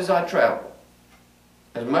 As much as I travel,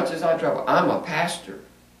 I'm a pastor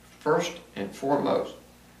first and foremost.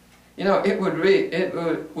 You know, it would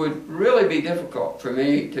really be difficult for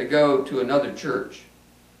me to go to another church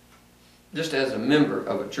just as a member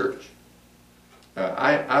of a church.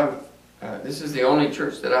 This is the only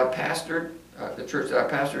church that I've pastored. The church that I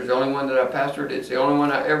pastor is the only one that I've pastored. It's the only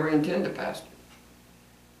one I ever intend to pastor.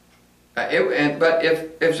 But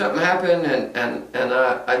if something happened and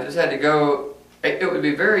I just had to go, it would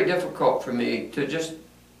be very difficult for me to just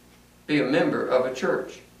be a member of a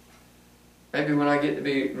church. Maybe when I get to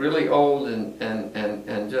be really old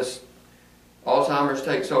and just Alzheimer's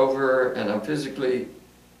takes over and I'm physically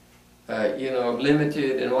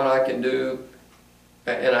limited in what I can do,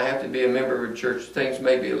 and I have to be a member of a church, things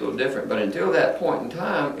may be a little different. But until that point in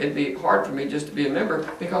time, it'd be hard for me just to be a member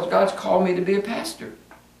because God's called me to be a pastor.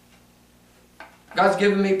 God's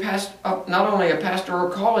given me not only a pastoral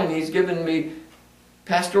calling, He's given me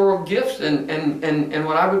pastoral gifts and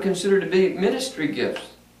what I would consider to be ministry gifts.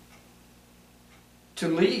 To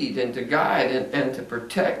lead and to guide and to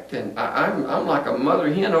protect. And I'm like a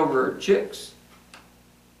mother hen over chicks.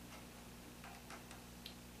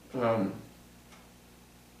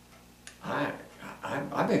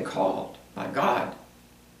 I've been called by God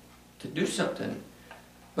to do something,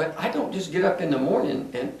 but I don't just get up in the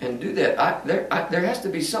morning and do that. There has to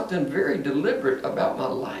be something very deliberate about my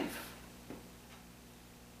life.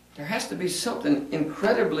 There has to be something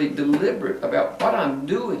incredibly deliberate about what I'm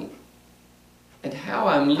doing and how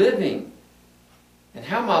I'm living and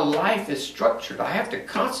how my life is structured. I have to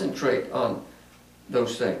concentrate on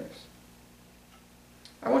those things.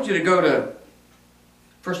 I want you to go to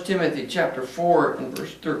 1 Timothy chapter 4 and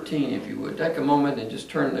verse 13, if you would. Take a moment and just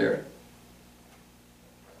turn there.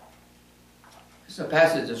 It's a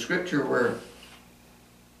passage of Scripture where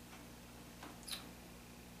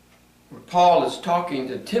Paul is talking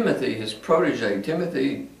to Timothy, his protege.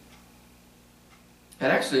 Timothy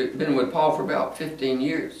had actually been with Paul for about 15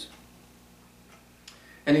 years.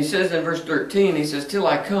 And he says in verse 13, he says, "Till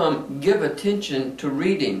I come, give attention to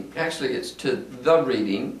reading." Actually, it's to the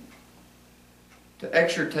reading, to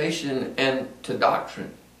exhortation, and to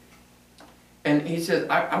doctrine. And he says,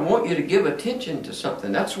 I want you to give attention to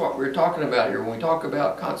something. That's what we're talking about here when we talk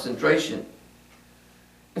about concentration.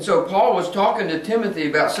 And so Paul was talking to Timothy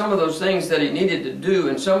about some of those things that he needed to do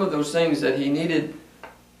and some of those things that he needed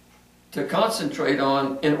to concentrate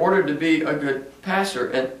on in order to be a good pastor.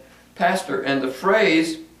 And the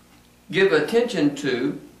phrase, "give attention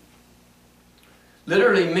to,"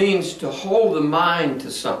 literally means to hold the mind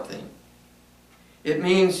to something. It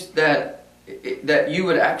means that you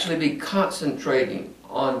would actually be concentrating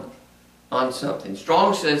on something.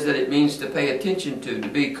 Strong says that it means to pay attention to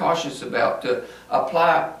be cautious about, to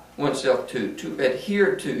apply oneself to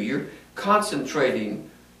adhere to. concentrating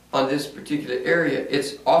on this particular area.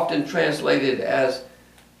 It's often translated as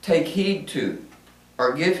take heed to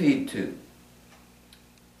or give heed to.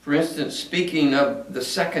 For instance, speaking of the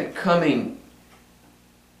second coming,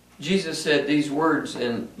 Jesus said these words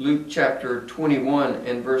in Luke chapter 21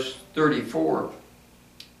 and verse 34.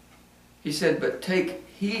 He said, "But take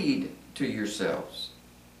heed to yourselves."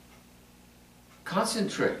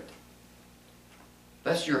 Concentrate,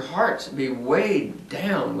 lest your hearts be weighed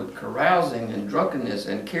down with carousing and drunkenness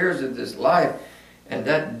and cares of this life, and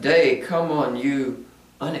that day come on you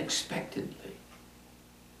unexpectedly.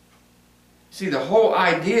 See, the whole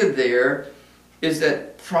idea there is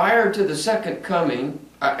that prior to the second coming,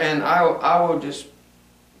 and I'll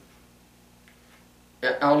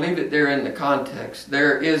leave it there in the context,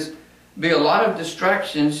 there be a lot of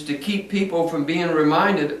distractions to keep people from being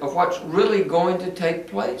reminded of what's really going to take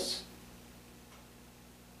place.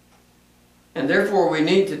 And therefore we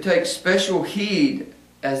need to take special heed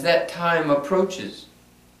as that time approaches.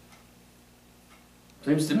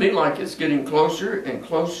 Seems to me like it's getting closer and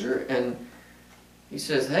closer, and he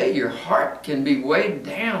says, hey, your heart can be weighed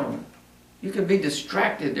down. You can be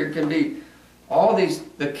distracted. There can be all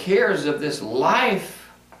the cares of this life.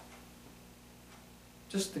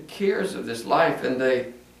 Just the cares of this life, and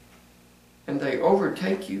they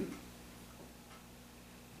overtake you.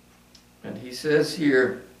 And he says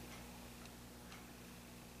here,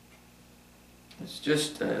 it's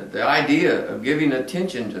just the idea of giving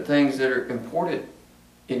attention to things that are important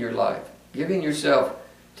in your life. Giving yourself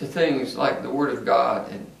to things like the Word of God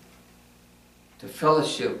and to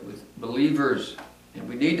fellowship with believers. And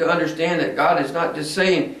we need to understand that God is not just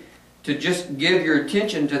saying to just give your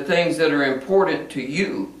attention to things that are important to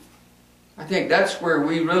you. I think that's where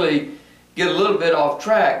we really get a little bit off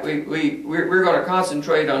track. We're going to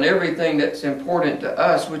concentrate on everything that's important to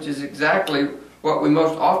us, which is exactly what we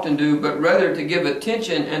most often do, but rather to give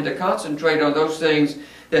attention and to concentrate on those things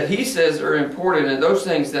that He says are important and those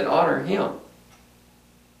things that honor Him.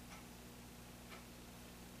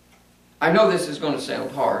 I know this is going to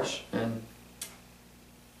sound harsh, and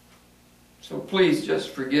so please just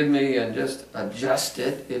forgive me and just adjust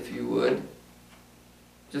it, if you would.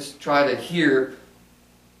 Just try to hear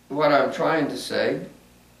what I'm trying to say,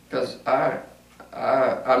 because I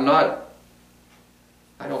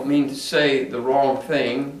don't mean to say the wrong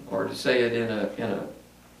thing or to say it in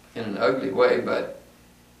an ugly way, but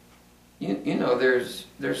you know, there's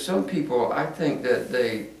some people, I think, that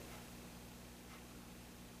they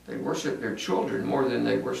worship their children more than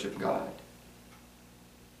they worship God.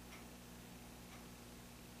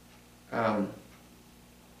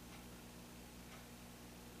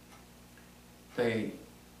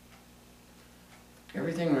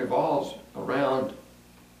 Everything revolves around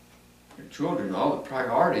their children, all the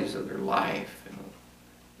priorities of their life,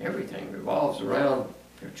 everything revolves around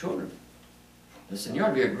their children. Listen, you ought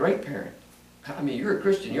to be a great parent. I mean, you're a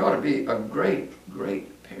Christian, you ought to be a great,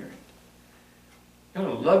 great parent. You ought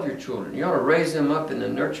to love your children. You ought to raise them up in the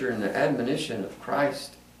nurture and the admonition of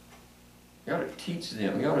Christ. You ought to teach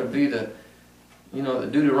them. You ought to be the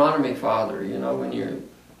Deuteronomy father,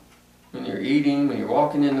 when you're eating, when you're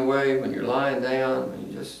walking in the way, when you're lying down, when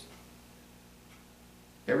you just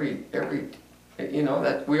that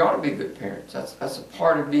we ought to be good parents. That's a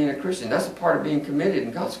part of being a Christian. That's a part of being committed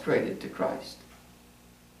and consecrated to Christ.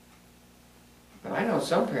 But I know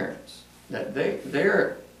some parents that they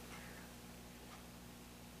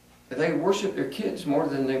worship their kids more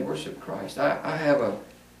than they worship Christ. I have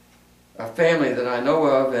a family that I know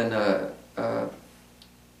of, and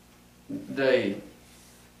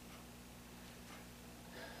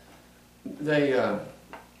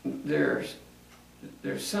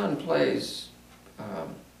their son plays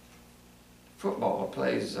football.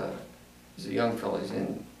 He's a young fellow. He's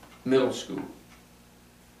in middle school,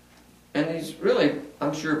 and he's really,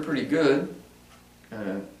 I'm sure, pretty good.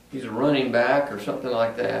 He's a running back or something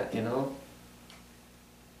like that,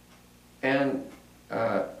 And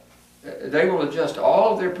they will adjust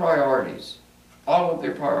all of their priorities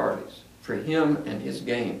for him and his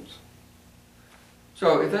games.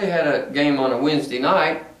 So if they had a game on a Wednesday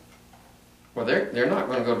night, well, they're not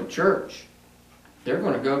going to go to church. They're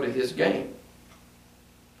going to go to his game.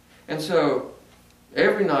 And so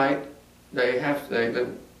every night they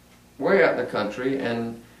live way out in the country,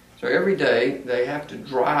 and so every day they have to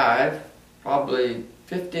drive probably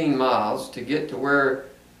 15 miles to get to where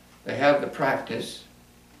they have the practice.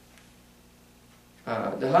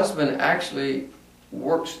 The husband actually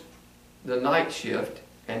works the night shift,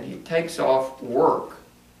 and he takes off work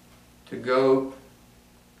to go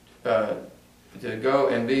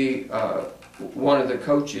and be one of the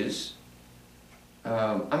coaches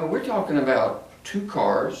I mean, we're talking about 2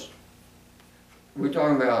 cars. We're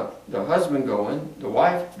talking about the husband going, the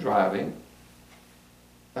wife driving.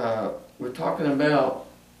 We're talking about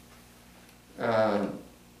on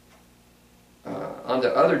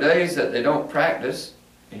the other days that they don't practice,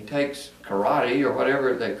 he takes karate or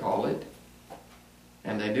whatever they call it.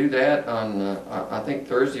 And they do that on, I think,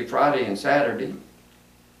 Thursday, Friday, and Saturday.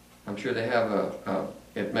 I'm sure they have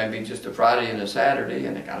it may be just a Friday and a Saturday,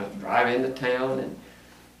 and they got to drive into town, and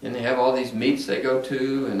then they have all these meets they go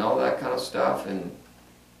to and all that kind of stuff. And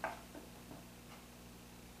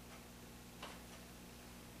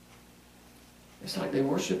it's like they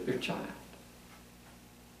worship their child.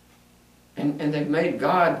 And they've made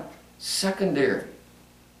God secondary.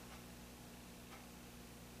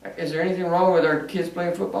 Is there anything wrong with our kids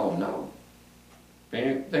playing football? No.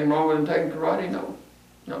 Anything wrong with them taking karate? No.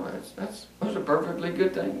 No, those are perfectly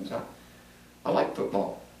good things. I like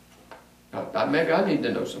football. Maybe I need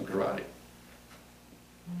to know some karate.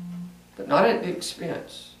 But not at the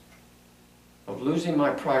expense of losing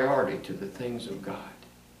my priority to the things of God.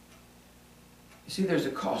 You see, there's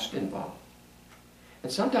a cost involved.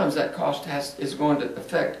 And sometimes that cost is going to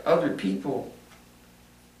affect other people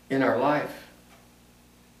in our life.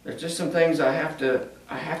 There's just some things I have to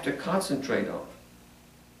concentrate on.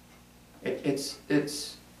 I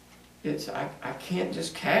can't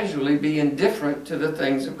just casually be indifferent to the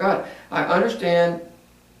things of God. I understand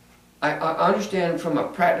from a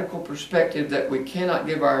practical perspective that we cannot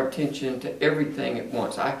give our attention to everything at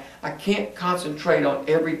once. I can't concentrate on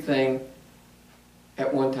everything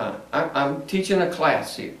at one time. I'm teaching a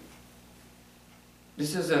class here.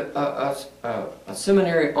 This is a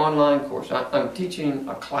seminary online course. I'm teaching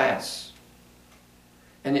a class.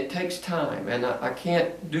 And it takes time. And I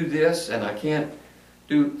can't do this and I can't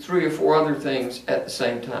do 3 or 4 other things at the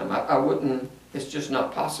same time. I wouldn't, it's just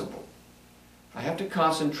not possible. I have to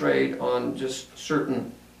concentrate on just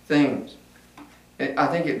certain things. I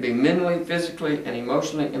think it'd be mentally, physically, and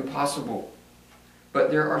emotionally impossible. But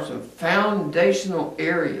there are some foundational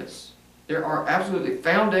areas. There are absolutely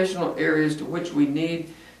foundational areas to which we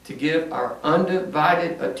need to give our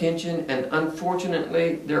undivided attention, and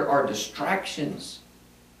unfortunately there are distractions.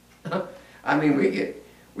 I mean,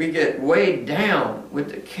 we get weighed down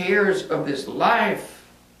with the cares of this life,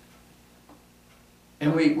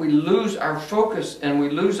 and we lose our focus and we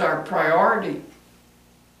lose our priority.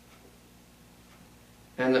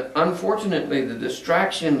 And unfortunately, the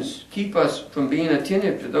distractions keep us from being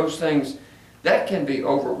attentive to those things that can be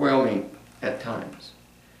overwhelming at times.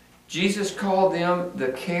 Jesus called them the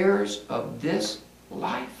cares of this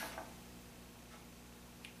life.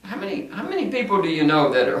 How many people do you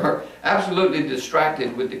know that are absolutely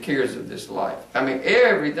distracted with the cares of this life? I mean,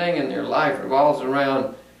 everything in their life revolves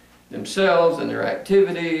around themselves and their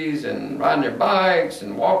activities and riding their bikes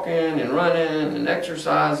and walking and running and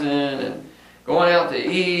exercising and going out to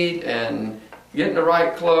eat and getting the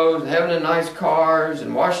right clothes, and having the nice cars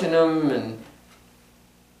and washing them. And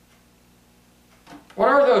what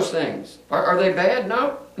are those things? Are they bad?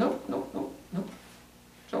 No.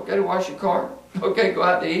 It's okay to wash your car. It's okay to go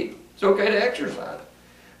out to eat. It's okay to exercise.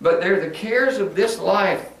 But they're the cares of this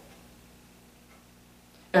life.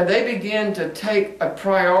 And they begin to take a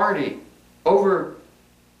priority over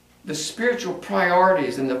the spiritual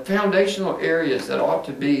priorities and the foundational areas that ought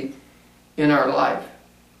to be in our life.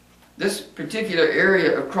 This particular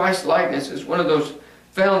area of Christ-likeness is one of those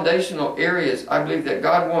foundational areas I believe that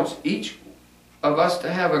God wants each of us to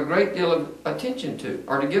have a great deal of attention to,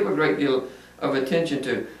 or to give a great deal of attention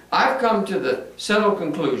to. I've come to the settled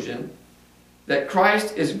conclusion that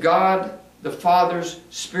Christ is God the Father's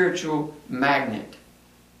spiritual magnet.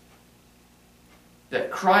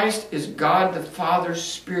 That Christ is God the Father's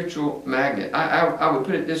spiritual magnet. I would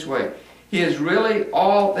put it this way. He is really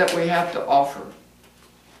all that we have to offer.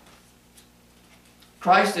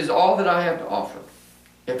 Christ is all that I have to offer.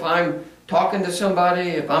 If I'm talking to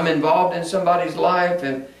somebody, if I'm involved in somebody's life,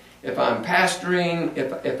 and if I'm pastoring,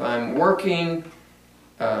 if I'm working,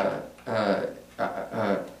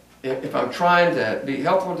 if I'm trying to be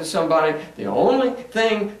helpful to somebody, the only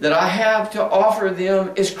thing that I have to offer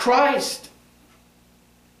them is Christ.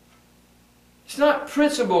 It's not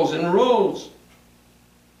principles and rules.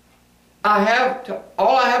 All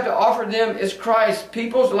I have to offer them is Christ.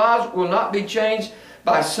 People's lives will not be changed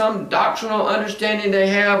by some doctrinal understanding they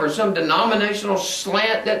have or some denominational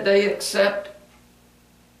slant that they accept.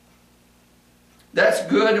 That's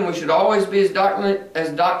good, and we should always be as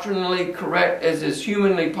doctrinally correct as is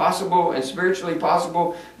humanly possible and spiritually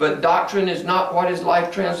possible, but doctrine is not what is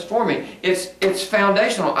life transforming. It's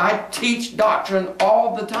foundational. I teach doctrine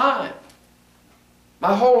all the time.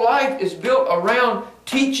 My whole life is built around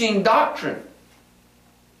teaching doctrine.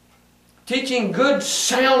 Teaching good,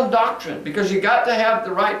 sound doctrine, because you got to have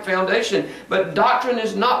the right foundation. But doctrine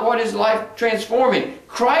is not what is life transforming.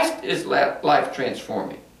 Christ is life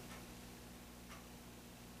transforming.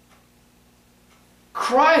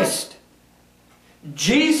 Christ,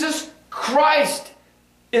 Jesus Christ,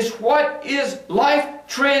 is what is life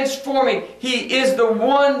transforming. He is the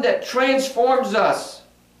one that transforms us.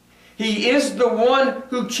 He is the one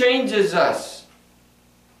who changes us.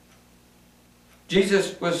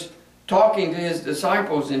 Jesus was talking to His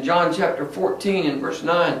disciples in John chapter 14 and verse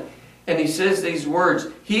 9. And He says these words,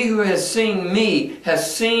 "He who has seen me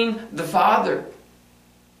has seen the Father."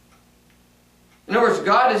 In other words,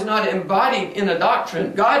 God is not embodied in a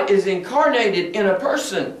doctrine. God is incarnated in a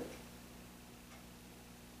person.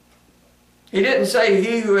 He didn't say,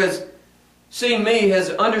 "He who has seen me has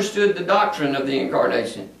understood the doctrine of the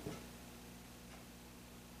incarnation."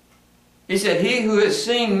 He said, "He who has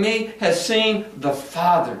seen me has seen the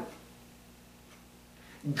Father."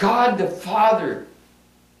 God the Father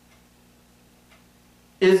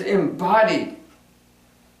is embodied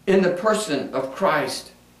in the person of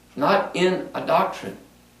Christ, not in a doctrine.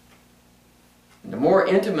 And the more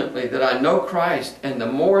intimately that I know Christ and the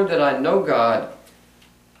more that I know God,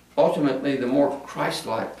 ultimately the more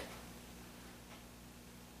Christ-like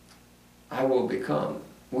I will become,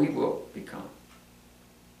 we will become.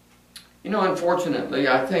 You know, unfortunately,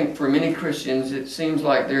 I think for many Christians it seems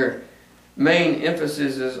like their main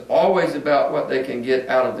emphasis is always about what they can get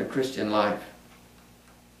out of the Christian life.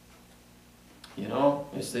 You know,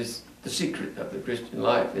 it's the secret of the Christian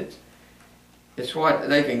life. It's what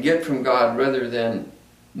they can get from God rather than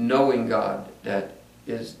knowing God that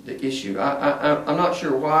is the issue. I'm not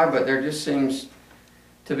sure why, but there just seems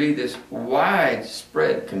to be this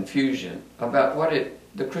widespread confusion about what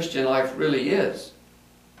the Christian life really is.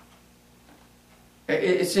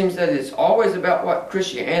 It seems that it's always about what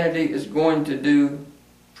Christianity is going to do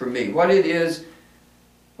for me. What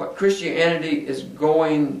Christianity is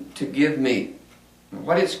going to give me.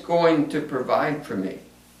 What it's going to provide for me.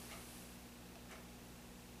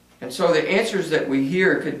 And so the answers that we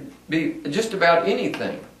hear could be just about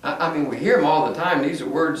anything. I mean, we hear them all the time. These are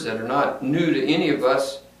words that are not new to any of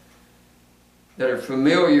us that are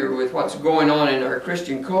familiar with what's going on in our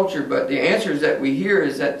Christian culture. But the answers that we hear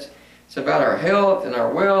is that it's about our health and our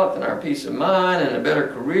wealth and our peace of mind and a better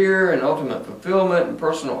career and ultimate fulfillment and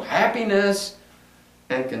personal happiness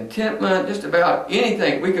and contentment. Just about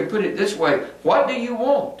anything. We could put it this way. What do you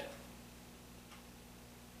want?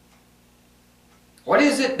 What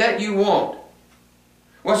is it that you want?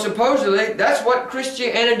 Well, supposedly, that's what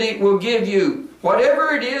Christianity will give you.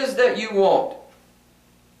 Whatever it is that you want.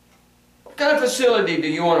 What kind of facility do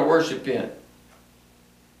you want to worship in?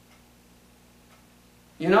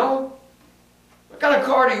 You know? What kind of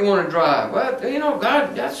car do you want to drive? Well, you know,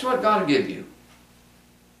 God, that's what God will give you.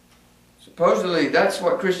 Supposedly, that's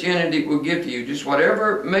what Christianity will give to you. Just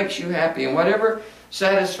whatever makes you happy and whatever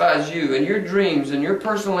satisfies you and your dreams and your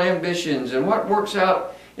personal ambitions and what works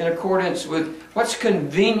out in accordance with what's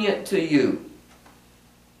convenient to you.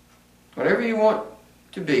 Whatever you want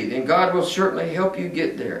to be, then God will certainly help you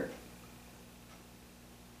get there.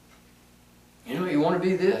 You know, you want to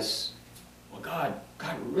be this. Well, God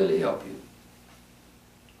will really help you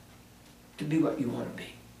to be what you want to be.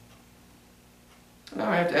 Now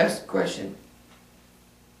I have to ask the question,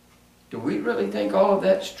 do we really think all of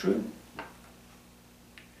that's true?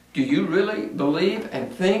 Do you really believe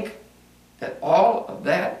and think that all of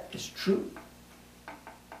that is true?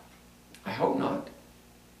 I hope not.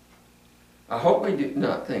 I hope we do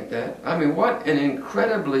not think that. I mean, what an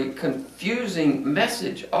incredibly confusing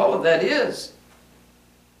message all of that is.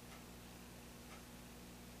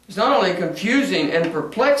 It's not only confusing and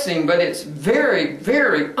perplexing, but it's very,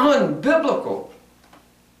 very unbiblical.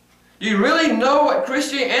 Do you really know what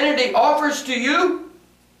Christianity offers to you?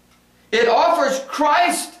 It offers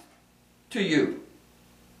Christ to you.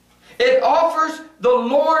 It offers the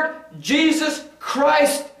Lord Jesus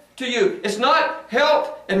Christ to you. It's not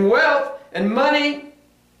health and wealth and money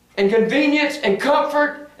and convenience and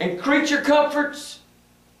comfort and creature comforts.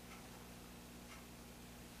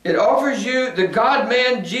 It offers you the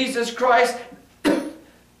God-man Jesus Christ.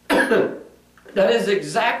 That is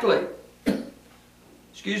exactly,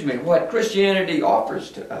 what Christianity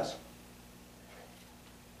offers to us.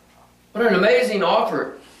 What an amazing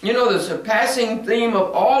offer. You know, the surpassing theme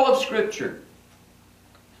of all of Scripture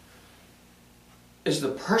is the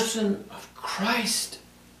person of Christ.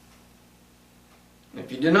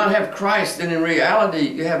 If you do not have Christ, then in reality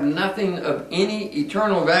you have nothing of any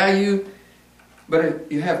eternal value. But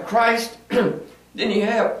if you have Christ, then you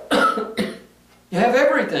have you have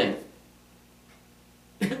everything.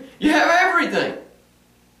 You have everything.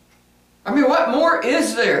 I mean, what more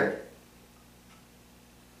is there?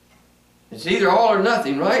 It's either all or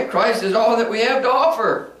nothing, right? Christ is all that we have to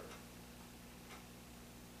offer.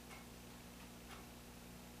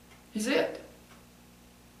 He's it.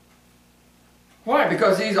 Why?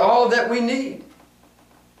 Because He's all that we need.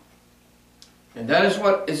 And that is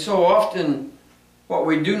what is so often what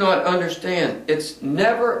we do not understand. It's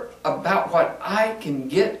never about what I can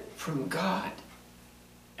get from God.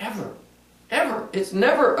 Ever. Ever. It's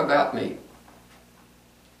never about me.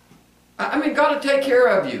 I mean, God will take care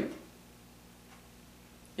of you.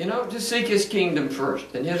 You know, just seek His kingdom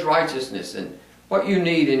first and His righteousness, and what you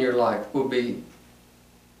need in your life will be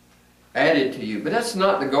added to you. But that's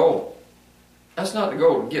not the goal. That's not the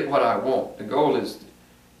goal, to get what I want. The goal is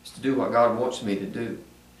to do what God wants me to do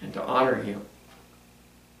and to honor Him.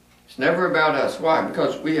 It's never about us. Why?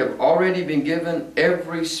 Because we have already been given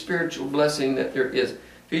every spiritual blessing that there is.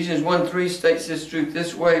 Ephesians 1:3 states this truth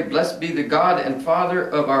this way: Blessed be the God and Father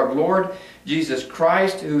of our Lord Jesus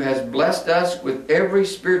Christ, who has blessed us with every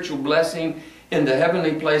spiritual blessing in the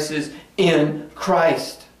heavenly places in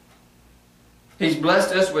Christ. He's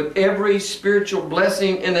blessed us with every spiritual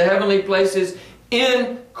blessing in the heavenly places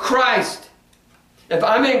in Christ. If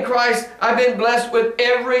I'm in Christ, I've been blessed with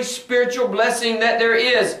every spiritual blessing that there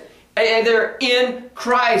is. And they're in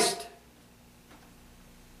Christ.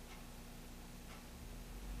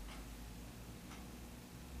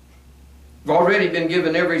 We've already been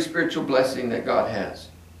given every spiritual blessing that God has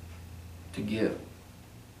to give.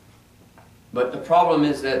 But the problem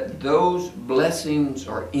is that those blessings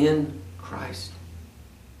are in Christ.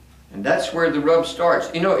 And that's where the rub starts.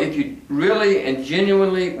 You know, if you really and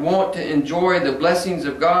genuinely want to enjoy the blessings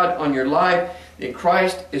of God on your life, then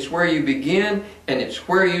Christ is where you begin and it's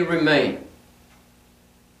where you remain.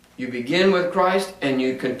 You begin with Christ and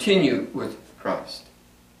you continue with Christ.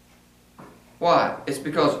 Why? It's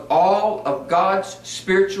because all of God's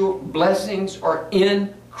spiritual blessings are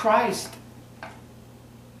in Christ.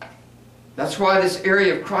 That's why this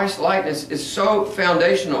area of Christ-likeness is so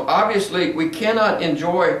foundational. Obviously, we cannot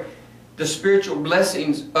enjoy the spiritual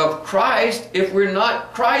blessings of Christ if we're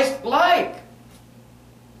not Christ-like.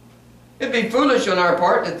 It'd be foolish on our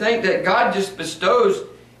part to think that God just bestows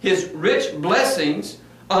His rich blessings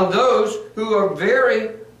on those who are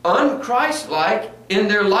very un-Christ-like in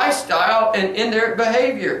their lifestyle and in their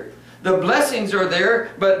behavior. The blessings are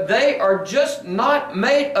there, but they are just not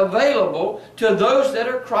made available to those that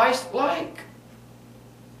are Christ-like.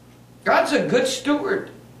 God's a good steward.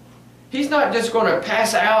 He's not just going to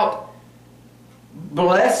pass out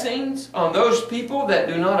blessings on those people that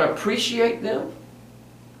do not appreciate them.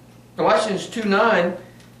 Colossians 2:9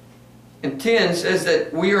 and 10 says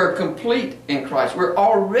that we are complete in Christ. We're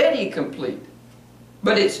already complete.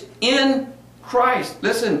 But it's in Christ.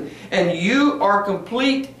 Listen, and you are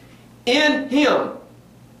complete in Him,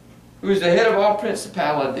 who is the head of all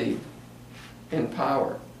principality and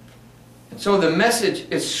power. And so the message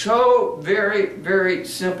is so very, very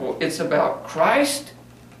simple. It's about Christ,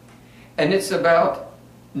 and it's about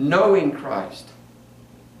knowing Christ.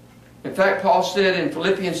 In fact, Paul said in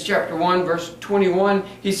Philippians chapter 1, verse 21,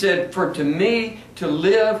 he said, "For to me to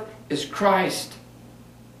live is Christ."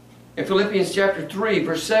 In Philippians chapter 3,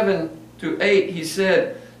 verse 7 to 8, he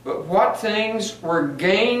said, "But what things were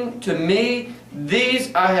gain to me, these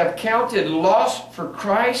I have counted loss for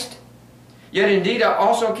Christ. Yet indeed I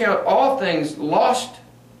also count all things lost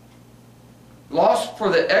for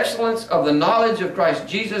the excellence of the knowledge of Christ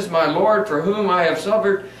Jesus my Lord, for whom I have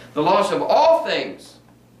suffered the loss of all things,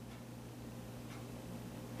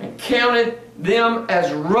 and counted them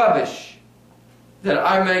as rubbish, that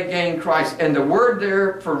I may gain Christ." And the word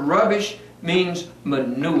there for rubbish means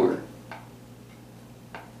manure.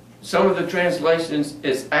 Some of the translations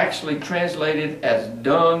is actually translated as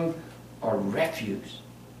dung or refuse.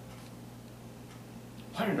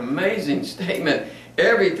 What an amazing statement.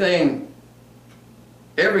 Everything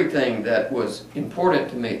that was important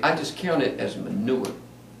to me, I just count it as manure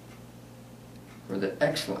for the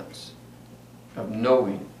excellence of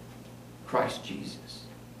knowing Christ Jesus.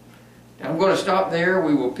 Now I'm going to stop there.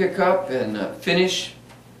 We will pick up and finish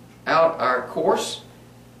out our course.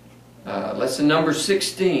 Lesson number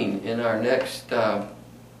 16 in our next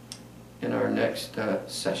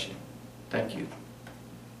session. Thank you.